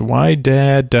says, why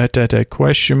dad, ...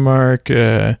 question mark.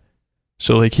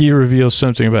 So he reveals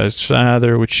something about his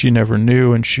father, which she never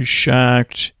knew, and she's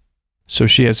shocked. So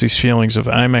she has these feelings of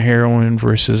I'm a heroine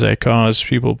versus I cause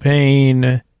people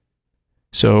pain.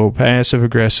 So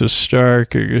passive-aggressive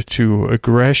start to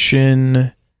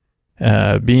aggression,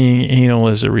 being anal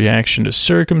as a reaction to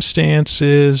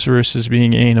circumstances versus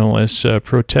being anal as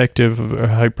protective or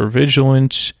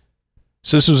hypervigilant.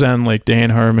 So this was on like Dan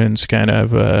Harmon's kind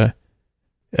of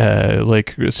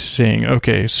like saying,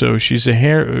 okay, so she's a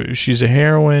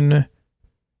heroine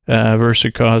versus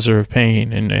a causer of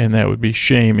pain, and that would be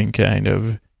shaming kind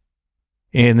of.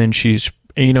 And then she's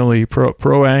anally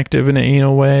proactive in an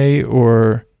anal way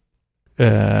or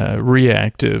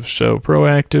reactive. So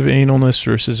proactive analness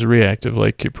versus reactive,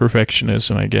 like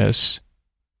perfectionism, I guess.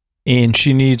 And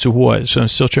she needs what? So I'm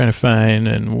still trying to find,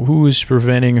 and who is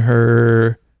preventing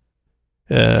her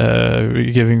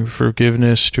giving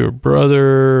forgiveness to her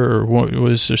brother, or what,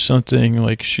 was there something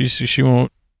like she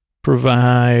won't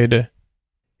provide?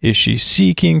 Is she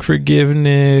seeking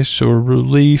forgiveness or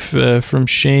relief from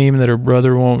shame that her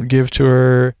brother won't give to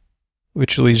her,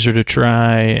 which leads her to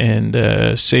try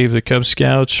and save the Cub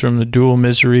Scouts from the dual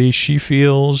misery she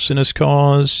feels and has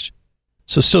caused?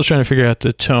 So still trying to figure out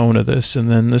the tone of this. And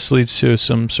then this leads to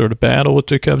some sort of battle with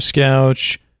the Cub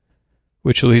Scouts,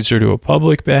 which leads her to a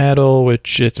public battle,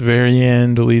 which at the very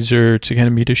end leads her to kind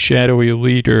of meet a shadowy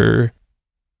leader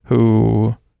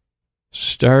who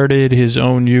started his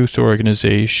own youth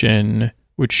organization,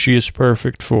 which she is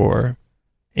perfect for.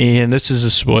 And this is a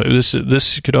spoiler.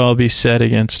 This could all be set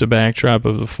against a backdrop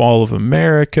of the fall of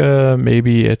America,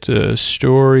 maybe at the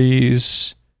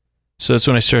stories. So that's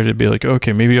when I started to be like,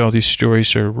 okay, maybe all these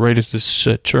stories are right at this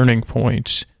turning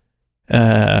point.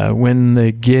 When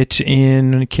they get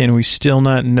in, can we still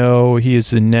not know he is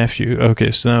the nephew?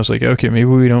 Okay, so then I was like, okay, maybe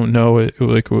we don't know it.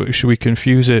 Like, should we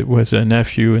confuse it with a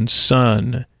nephew and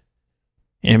son?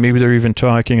 And maybe they're even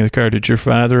talking in the car. Did your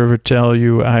father ever tell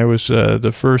you I was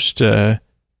the first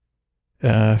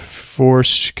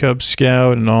forced Cub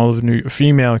Scout in all of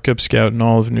female Cub Scout in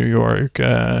all of New York?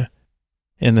 And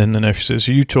then the nephew says,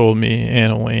 you told me,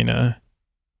 Annalena.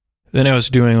 Then I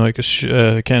was doing like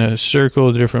a kind of circle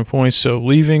of different points. So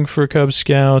leaving for Cub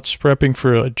Scouts, prepping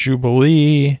for a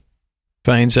Jubilee,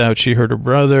 finds out she hurt her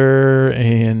brother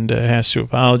and has to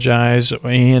apologize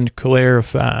and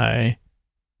clarify.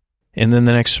 And then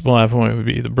the next plot point would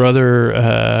be the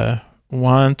brother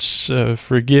wants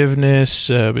forgiveness,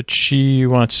 but she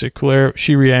wants to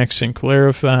she reacts and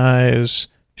clarifies.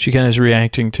 She kind of is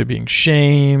reacting to being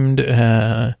shamed.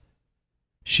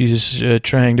 She's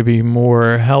trying to be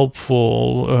more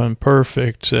helpful and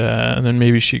perfect. And then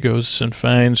maybe she goes and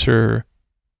finds her.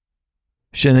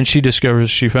 And then she discovers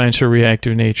she finds her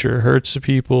reactive nature hurts the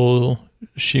people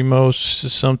she most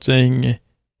something.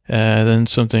 Then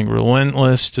something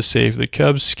relentless to save the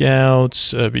Cub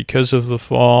Scouts because of the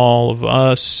fall of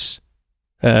us.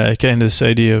 Kind of this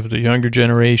idea of the younger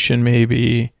generation,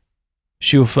 maybe.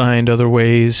 She'll find other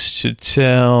ways to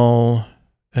tell.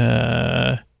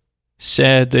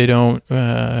 Sad they don't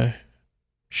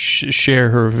share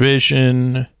her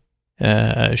vision.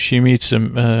 She meets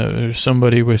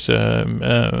somebody with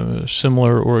a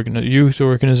similar youth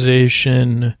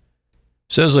organization.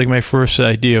 So that was like my first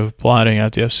idea of plotting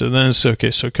out the episode. Then it's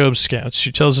okay, so Cub Scouts.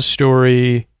 She tells a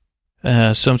story,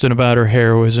 something about her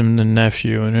heroism and the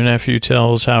nephew. And her nephew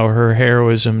tells how her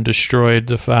heroism destroyed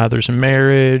the father's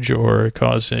marriage or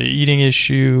caused an eating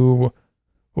issue.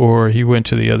 Or he went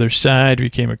to the other side,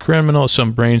 became a criminal,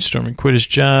 some brainstorming, quit his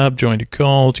job, joined a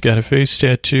cult, got a face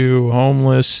tattoo,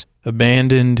 homeless,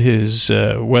 abandoned his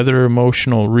weather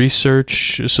emotional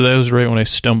research. So that was right when I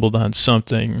stumbled on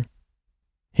something.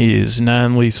 He is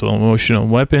non-lethal emotional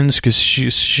weapons because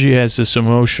she has this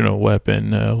emotional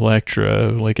weapon,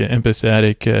 Electra, like an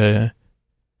empathetic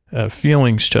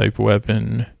feelings type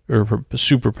weapon or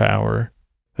superpower.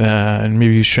 And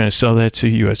maybe he's trying to sell that to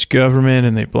the U.S. government,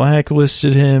 and they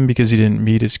blacklisted him because he didn't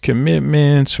meet his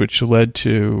commitments, which led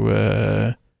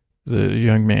to the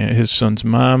young man, his son's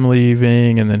mom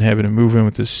leaving, and then having to move in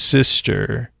with his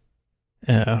sister.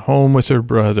 Home with her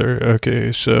brother.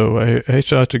 Okay, so I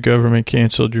thought the government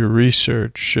canceled your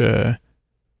research. Or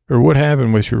what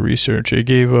happened with your research? I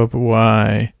gave up.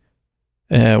 Why?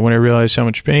 When I realized how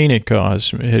much pain it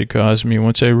had caused me.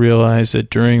 Once I realized that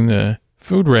during the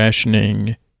food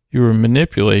rationing, you were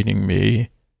manipulating me.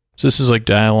 So this is like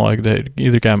dialogue that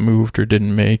either got moved or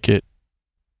didn't make it.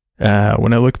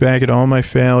 When I look back at all my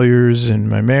failures in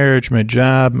my marriage, my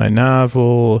job, my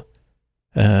novel,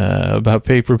 about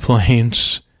paper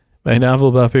planes, my love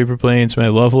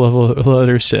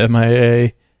letters to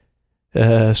MIA.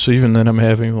 So even then I'm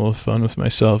having a little fun with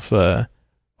myself.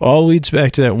 All leads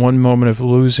back to that one moment of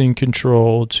losing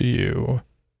control to you.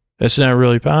 It's not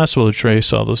really possible to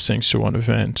trace all those things to one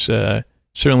event.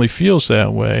 Certainly feels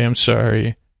that way. I'm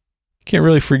sorry. can't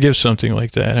really forgive something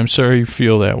like that. I'm sorry you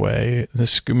feel that way.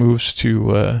 This moves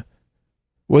to,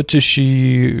 what does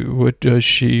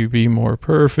she be more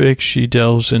perfect? She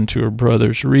delves into her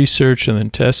brother's research and then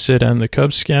tests it on the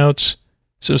Cub Scouts.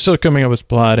 So still coming up with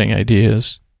plotting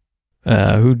ideas.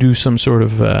 Who do some sort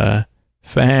of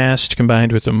fast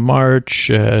combined with a march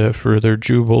for their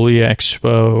Jubilee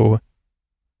Expo.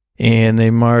 And they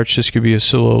march. This could be a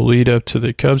slow lead up to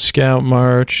the Cub Scout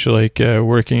march, like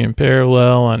working in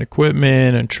parallel on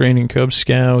equipment and training Cub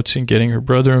Scouts and getting her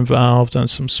brother involved on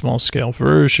some small scale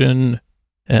version.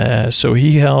 So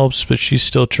he helps, but she's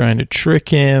still trying to trick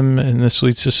him. And this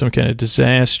leads to some kind of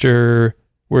disaster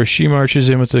where she marches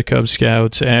in with the Cub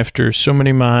Scouts after so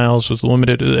many miles with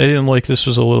limited. I didn't like this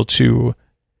was a little too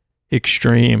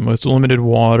extreme with limited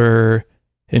water.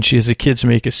 And she has the kids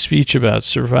make a speech about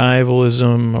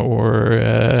survivalism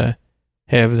or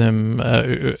have them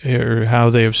or how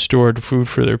they have stored food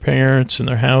for their parents in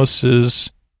their houses.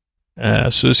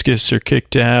 So this gets her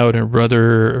kicked out, and her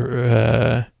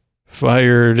brother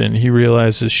fired, and he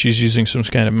realizes she's using some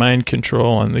kind of mind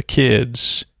control on the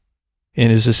kids.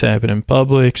 And does this happen in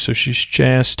public? So she's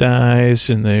chastised,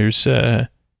 and there's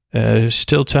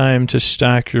still time to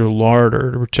stock your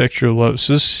larder to protect your love.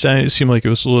 So this seemed like it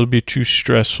was a little bit too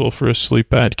stressful for a sleep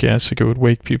podcast. Like it would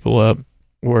wake people up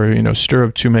or, stir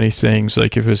up too many things.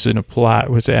 Like if it's in a plot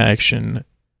with action.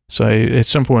 So at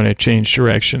some point I changed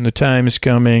direction. The time is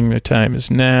coming. The time is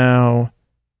now.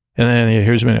 And then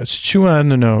here's my notes. Too on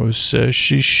the nose.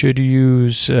 She should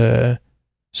use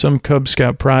some Cub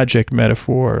Scout project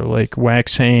metaphor like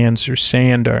wax hands or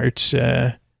sand arts.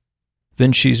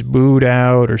 Then she's booed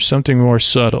out or something more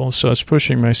subtle. So I was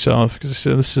pushing myself because I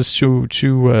said this is too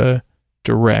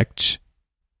direct.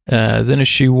 Then as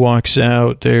she walks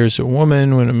out, there's a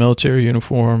woman in a military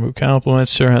uniform who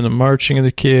compliments her on the marching of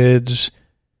the kids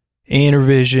and her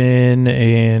vision.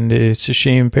 And it's a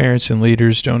shame parents and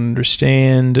leaders don't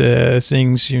understand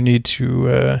things. You need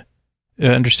to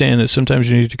understand that sometimes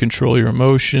you need to control your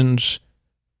emotions,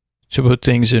 to put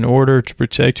things in order, to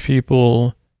protect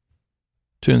people,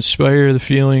 to inspire the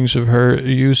feelings of her,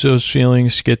 use those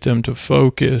feelings to get them to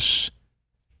focus.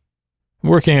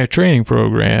 I'm working a training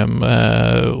program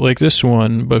like this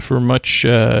one, but for much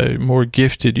more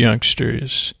gifted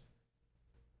youngsters.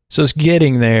 So it's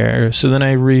getting there. So then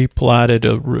I replotted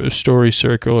a story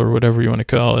circle or whatever you want to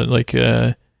call it, like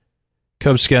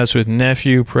Cub Scouts with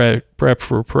nephew, prep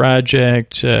for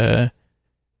project, then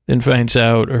finds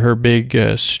out her big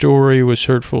story was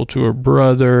hurtful to her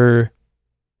brother,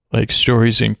 like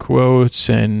stories in quotes,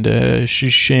 and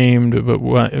she's shamed but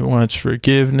wants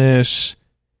forgiveness,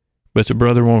 but the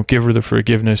brother won't give her the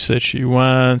forgiveness that she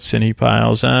wants, and he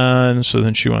piles on, so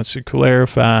then she wants to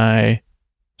clarify.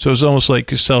 So it's almost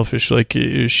like selfish, like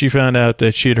she found out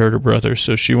that she had hurt her brother,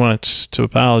 so she wants to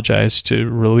apologize to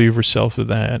relieve herself of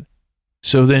that.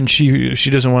 So then she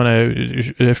doesn't want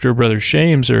to, after her brother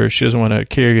shames her, she doesn't want to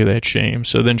carry that shame,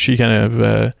 so then she kind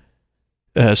of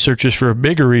searches for a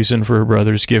bigger reason for her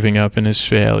brother's giving up and his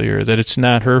failure, that it's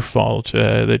not her fault,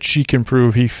 that she can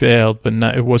prove he failed, but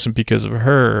it wasn't because of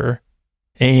her.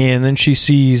 And then she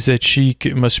sees that she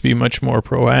must be much more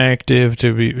proactive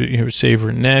to be, save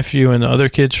her nephew and the other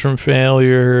kids from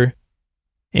failure.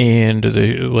 And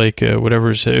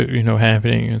whatever's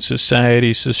happening in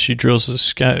society. So she drills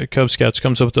the Cub Scouts,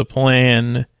 comes up with a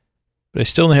plan, but I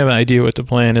still don't have an idea what the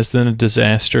plan is. Then a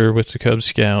disaster with the Cub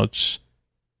Scouts.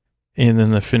 And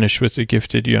then the finish with the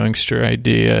gifted youngster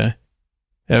idea.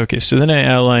 Okay, so then I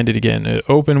outlined it again.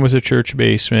 Open with a church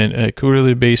basement,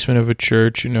 clearly the basement of a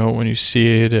church, when you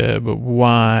see it, but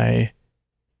why?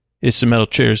 It's the metal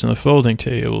chairs and the folding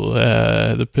table,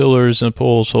 the pillars and the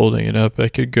poles holding it up. I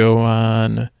could go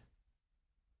on.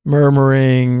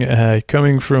 Murmuring,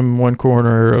 coming from one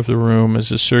corner of the room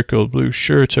is a circle of blue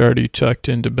shirts already tucked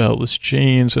into beltless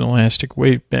jeans and elastic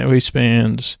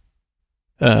waistbands.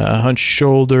 Hunched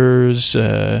shoulders,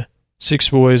 6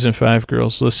 boys and 5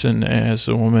 girls listen as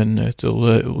a woman at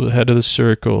the head of the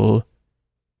circle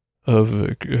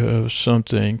of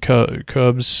something,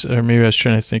 cubs, or maybe I was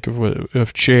trying to think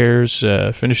of chairs,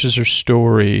 finishes her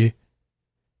story.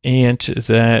 Aunt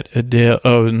that Adele,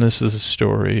 and this is a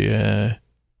story, at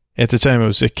the time it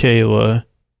was Akela,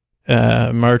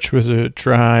 marched with a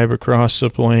tribe across the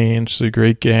plains, the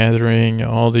great gathering,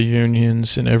 all the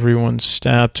unions, and everyone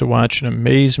stopped to watch in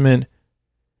amazement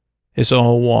as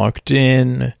all walked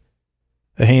in.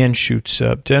 A hand shoots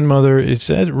up. Den Mother, is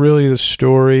that really the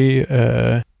story?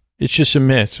 It's just a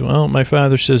myth. Well, my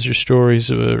father says your stories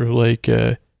are like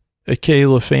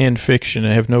Akela fan fiction.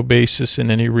 I have no basis in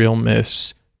any real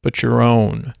myths but your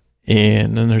own.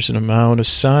 And then there's an amount of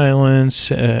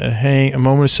silence. A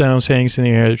moment of silence hangs in the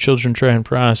air. The children try and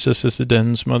process as the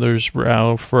den's mother's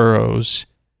brow furrows.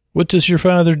 What does your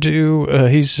father do?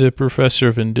 He's a professor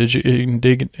of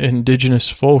indigenous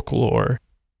folklore,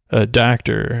 a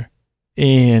doctor.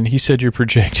 And he said you're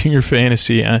projecting your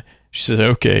fantasy. She said,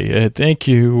 okay, thank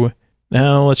you.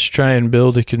 Now let's try and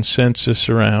build a consensus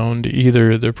around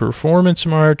either the performance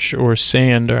march or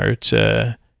sand art,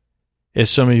 as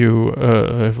some of you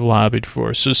have lobbied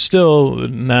for. So still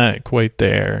not quite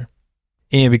there.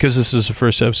 And because this is the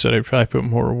first episode, I'd probably put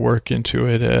more work into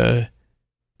it,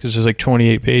 because there's like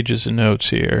 28 pages of notes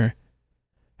here.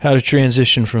 How to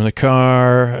transition from the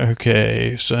car.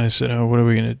 Okay, so I said, what are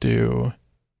we going to do?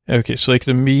 Okay, so like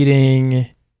the meeting,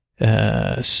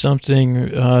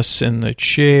 something, us and the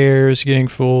chairs getting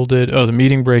folded. Oh, the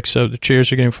meeting breaks up, the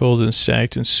chairs are getting folded and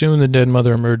stacked, and soon the dead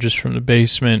mother emerges from the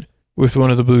basement with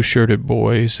one of the blue-shirted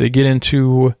boys. They get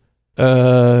into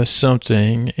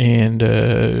something, and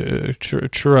a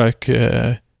truck,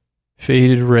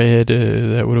 faded red,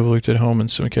 that would have looked at home in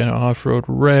some kind of off-road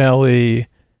rally.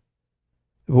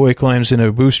 The boy climbs in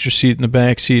a booster seat in the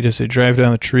back seat as they drive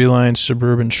down the tree-lined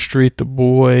suburban street. The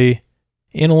boy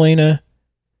and Elena,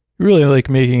 you really like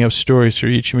making up stories for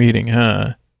each meeting,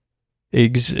 huh?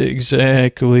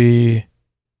 Exactly.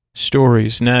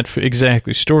 Stories, not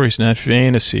fantasies.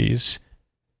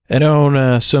 I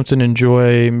don't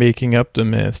enjoy making up the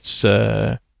myths.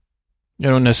 I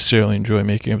don't necessarily enjoy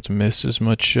making up the myths as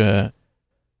much.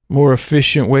 More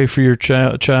efficient way for your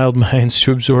child minds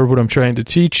to absorb what I'm trying to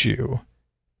teach you.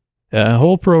 The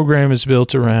whole program is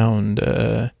built around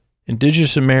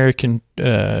indigenous American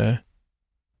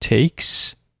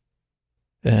takes,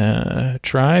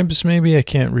 tribes, maybe? I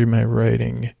can't read my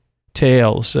writing.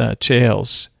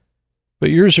 Tales. But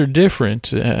yours are different.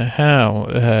 How?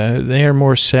 They are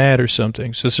more sad or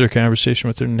something. So this is their conversation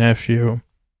with their nephew.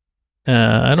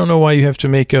 I don't know why you have to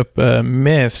make up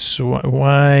myths.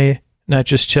 Why not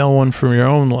just tell one from your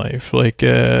own life? Like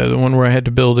the one where I had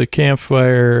to build a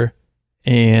campfire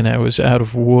and I was out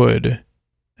of wood.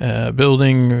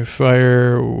 Building a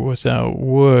fire without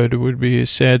wood would be a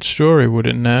sad story, would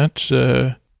it not?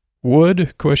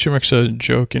 Wood? Question mark, so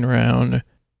joking around.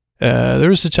 There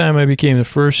was the time I became the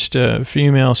first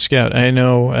female scout. I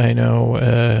know,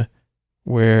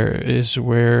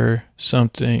 where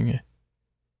something.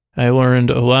 I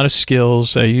learned a lot of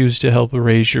skills I used to help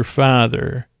raise your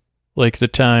father, like the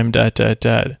time, ...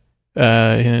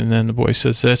 and then the boy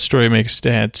says, that story makes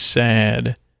Dad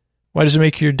sad. Why does it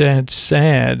make your dad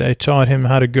sad? I taught him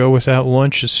how to go without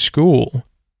lunch at school.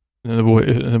 And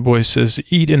the boy says,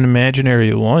 eat an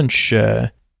imaginary lunch.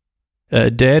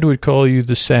 Dad would call you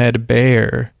the sad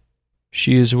bear.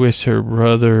 She is with her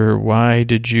brother. Why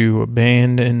did you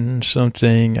abandon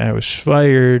something? I was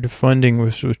fired. Funding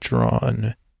was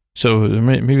withdrawn. So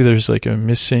maybe there's like a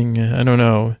missing, I don't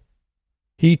know.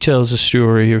 He tells a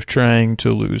story of trying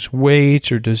to lose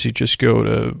weight, or does he just go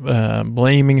to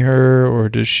blaming her, or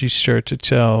does she start to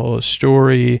tell a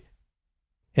story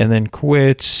and then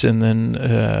quits and then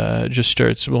just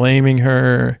starts blaming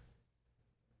her?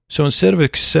 So instead of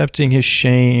accepting his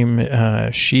shame,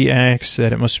 she acts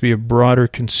that it must be a broader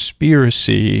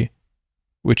conspiracy,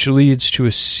 which leads to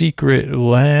a secret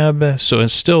lab. So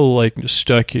it's still like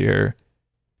stuck here,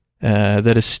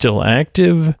 that is still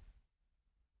active.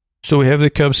 So we have the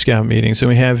Cub Scout meetings, and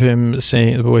we have him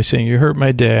saying, the boy saying, you hurt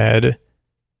my dad,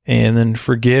 and then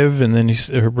forgive, and then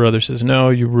her brother says,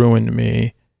 no, you ruined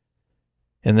me.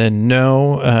 And then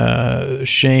no,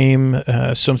 shame,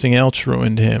 something else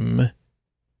ruined him.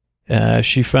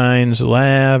 She finds a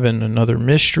lab and another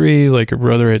mystery, like her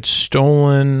brother had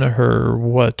stolen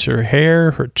her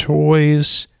hair, her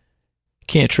toys.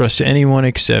 Can't trust anyone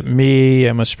except me.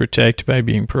 I must protect by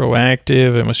being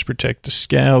proactive. I must protect the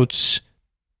scouts.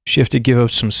 She have to give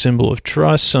up some symbol of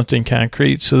trust, something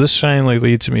concrete. So this finally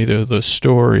leads me to the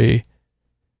story.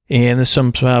 And this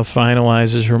somehow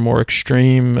finalizes her more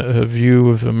extreme view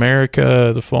of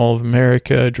America, the fall of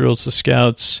America, drills the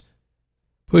scouts,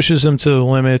 pushes them to the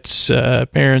limits.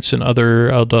 Parents and other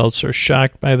adults are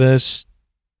shocked by this.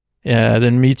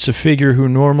 Then meets a figure who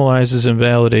normalizes and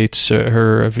validates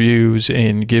her views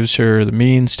and gives her the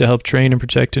means to help train and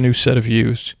protect a new set of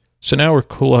youth. So now we're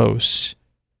close.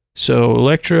 So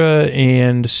Electra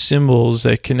and symbols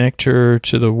that connect her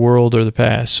to the world or the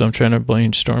past. So I'm trying to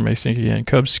brainstorm, I think, again.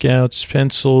 Cub Scouts,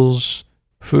 pencils,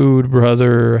 food,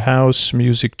 brother, house,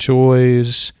 music,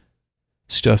 toys,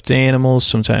 stuffed animals,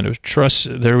 some kind of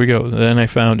trust. There we go. Then I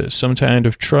found it. Some kind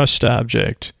of trust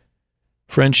object.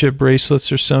 Friendship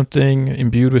bracelets or something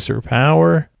imbued with her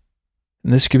power.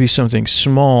 And this could be something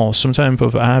small, some type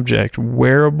of object,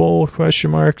 wearable,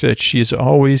 question mark, that she has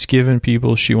always given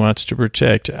people she wants to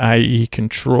protect, i.e.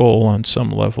 control on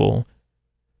some level.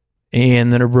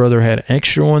 And then her brother had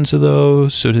extra ones of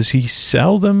those. So does he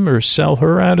sell them or sell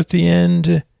her out at the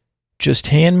end? Just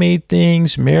handmade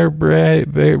things, merit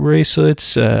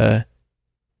bracelets,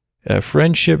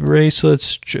 friendship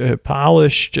bracelets,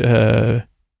 polished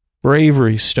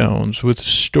bravery stones with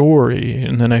story.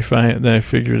 And then I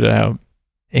figured it out.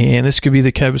 And this could be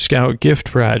the Cub Scout gift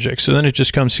project. So then it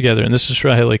just comes together. And this is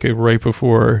probably like right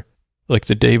before, like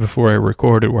the day before I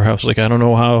recorded, where I was like, I don't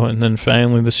know how. And then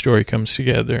finally the story comes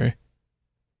together.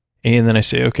 And then I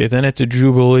say, okay, then at the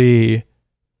Jubilee,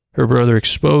 her brother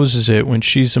exposes it when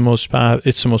she's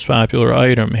it's the most popular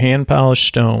item. Hand-polished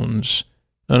stones.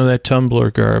 None of that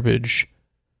tumbler garbage.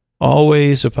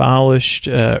 Always a polished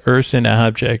earthen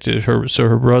object. So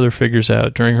her brother figures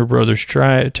out during her brother's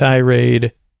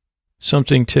tirade,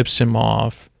 something tips him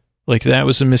off. Like that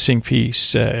was a missing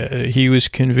piece. He was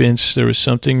convinced there was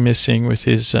something missing with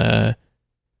his something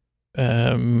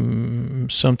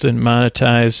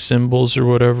monetized symbols or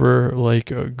whatever,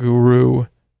 like a guru.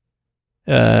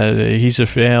 He's a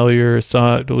failure,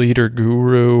 thought leader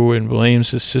guru, and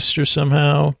blames his sister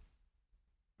somehow.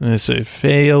 And it's a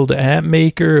failed app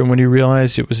maker, and when he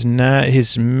realized it was not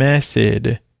his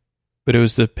method, but it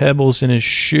was the pebbles in his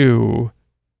shoe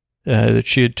that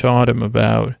she had taught him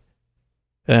about.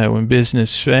 When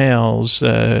business fails,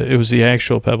 it was the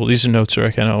actual pebble. These are notes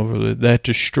are kind of over that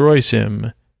destroys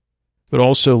him, but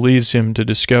also leads him to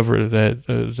discover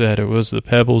that it was the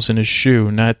pebbles in his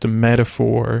shoe, not the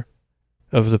metaphor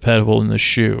of the pebble in the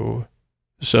shoe.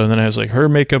 So then I was like, her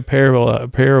make a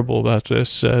parable about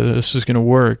this. This is going to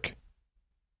work.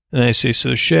 And I say, so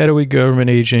the shadowy government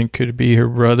agent could be her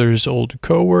brother's old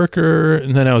coworker.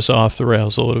 And then I was off the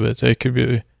rails a little bit. That could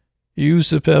be use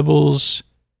the pebbles.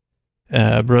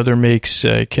 Brother makes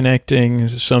connecting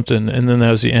something. And then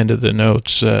that was the end of the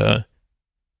notes. So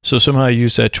somehow I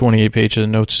used that 28 page of the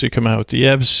notes to come out with the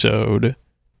episode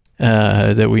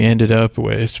that we ended up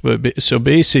with. But so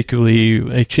basically,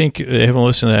 I think I haven't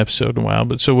listened to the episode in a while,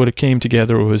 but so what it came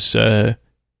together was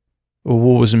what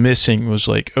was missing was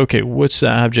like, okay, what's the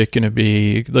object going to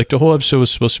be? Like the whole episode was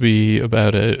supposed to be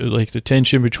about like the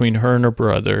tension between her and her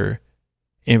brother,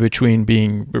 and between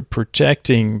being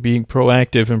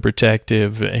proactive and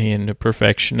protective and a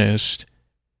perfectionist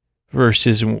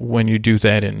versus when you do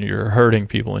that and you're hurting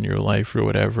people in your life or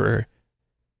whatever.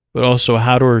 But also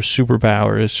how do her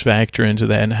superpowers factor into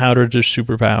that, and how do her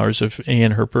superpowers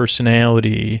and her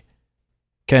personality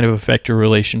kind of affect her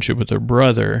relationship with her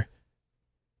brother.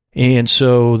 And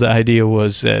so the idea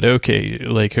was that, okay,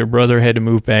 like her brother had to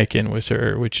move back in with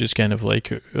her, which is kind of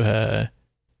like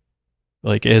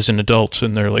as an adult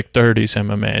in their like 30s,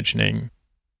 I'm imagining,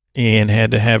 and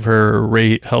had to have her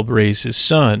help raise his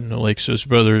son. Like, so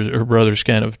her brother's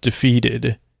kind of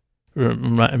defeated.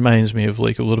 Reminds me of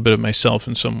like a little bit of myself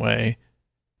in some way.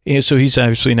 And so he's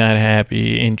obviously not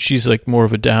happy, and she's like more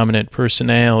of a dominant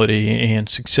personality and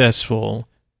successful.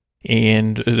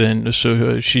 And then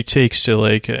so she takes to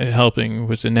like helping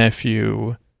with the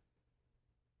nephew.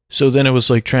 So then it was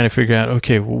like trying to figure out,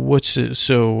 okay, well, what's it?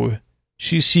 So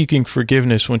she's seeking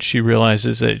forgiveness when she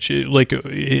realizes that she, like,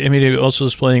 I mean, it also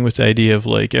is playing with the idea of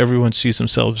like everyone sees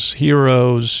themselves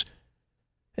heroes.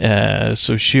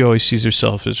 So she always sees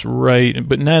herself as right,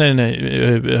 but not in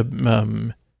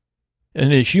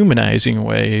a humanizing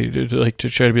way, like to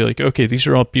try to be like, okay, these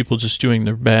are all people just doing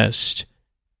their best.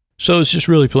 So it's just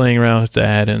really playing around with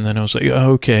that. And then I was like,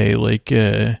 oh, okay, like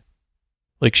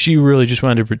she really just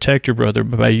wanted to protect her brother,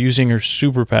 but by using her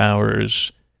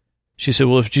superpowers, she said,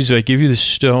 well, if I give you the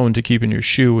stone to keep in your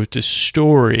shoe with this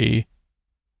story,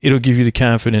 it'll give you the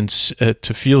confidence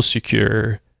to feel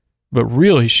secure. But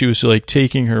really, she was like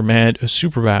taking her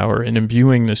superpower and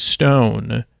imbuing the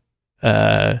stone,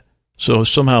 so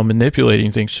somehow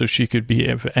manipulating things so she could be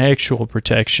of actual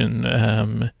protection.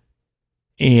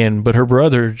 But her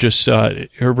brother just thought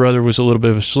her brother was a little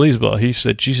bit of a sleazeball. He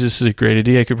said, Jesus, this is a great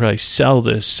idea. I could probably sell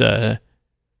this. And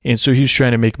so he was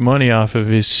trying to make money off of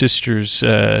his sister's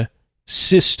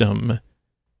system,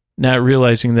 not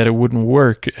realizing that it wouldn't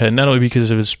work, not only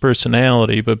because of his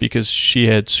personality, but because she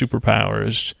had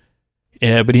superpowers.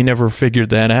 Yeah, but he never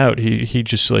figured that out. He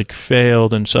just like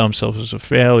failed and saw himself as a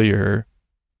failure.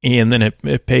 And then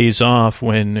it pays off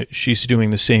when she's doing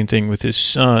the same thing with his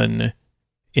son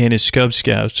and his Cub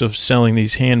Scouts of selling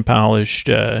these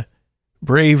hand-polished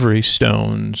bravery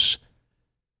stones.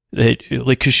 That,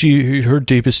 like, because her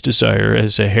deepest desire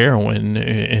as a heroine,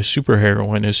 a super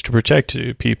heroine, is to protect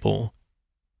people.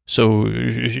 So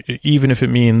even if it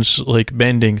means like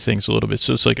bending things a little bit.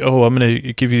 So it's like, oh, I'm going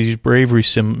to give you these bravery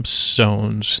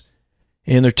stones,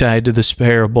 and they're tied to this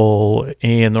parable,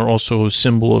 and they're also a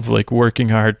symbol of like working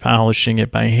hard, polishing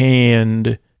it by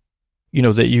hand,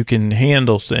 that you can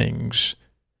handle things.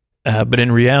 But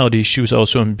in reality, she was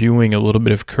also imbuing a little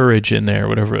bit of courage in there,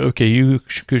 whatever. Okay, you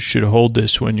should hold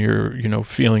this when you're,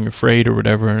 feeling afraid or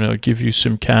whatever, and it'll give you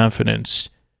some confidence.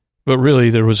 But really,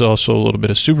 there was also a little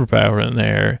bit of superpower in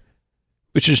there,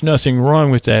 which is nothing wrong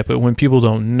with that. But when people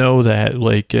don't know that,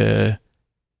 like, or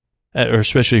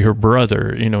especially her brother,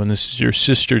 and this is your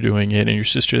sister doing it, and your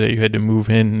sister that you had to move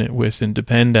in with and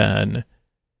depend on,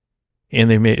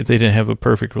 and they didn't have a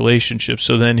perfect relationship.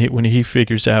 So then when he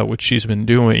figures out what she's been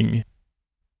doing,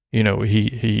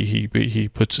 he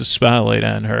puts a spotlight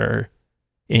on her,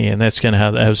 and that's kind of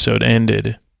how the episode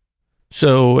ended.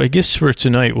 So I guess for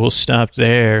tonight we'll stop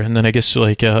there, and then I guess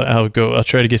like I'll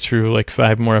try to get through like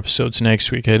 5 more episodes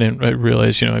next week. I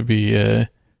realize I'd be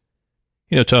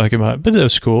talking about, but that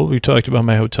was cool. We talked about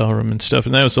my hotel room and stuff,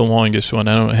 and that was the longest one.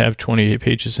 I don't have 28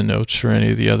 pages of notes for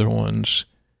any of the other ones.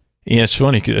 Yeah, it's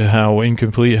funny how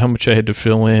incomplete, how much I had to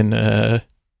fill in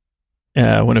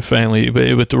when it finally,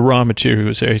 but the raw material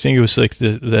was there. I think it was like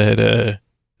the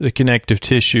connective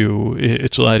tissue.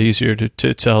 It's a lot easier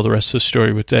to tell the rest of the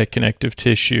story with that connective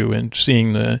tissue and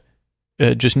seeing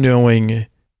just knowing.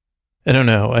 I don't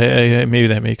know. I maybe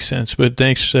that makes sense. But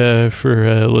thanks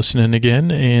for listening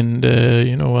again, and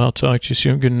I'll talk to you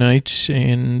soon. Good night,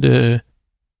 and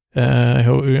I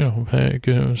hope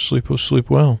sleep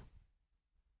well.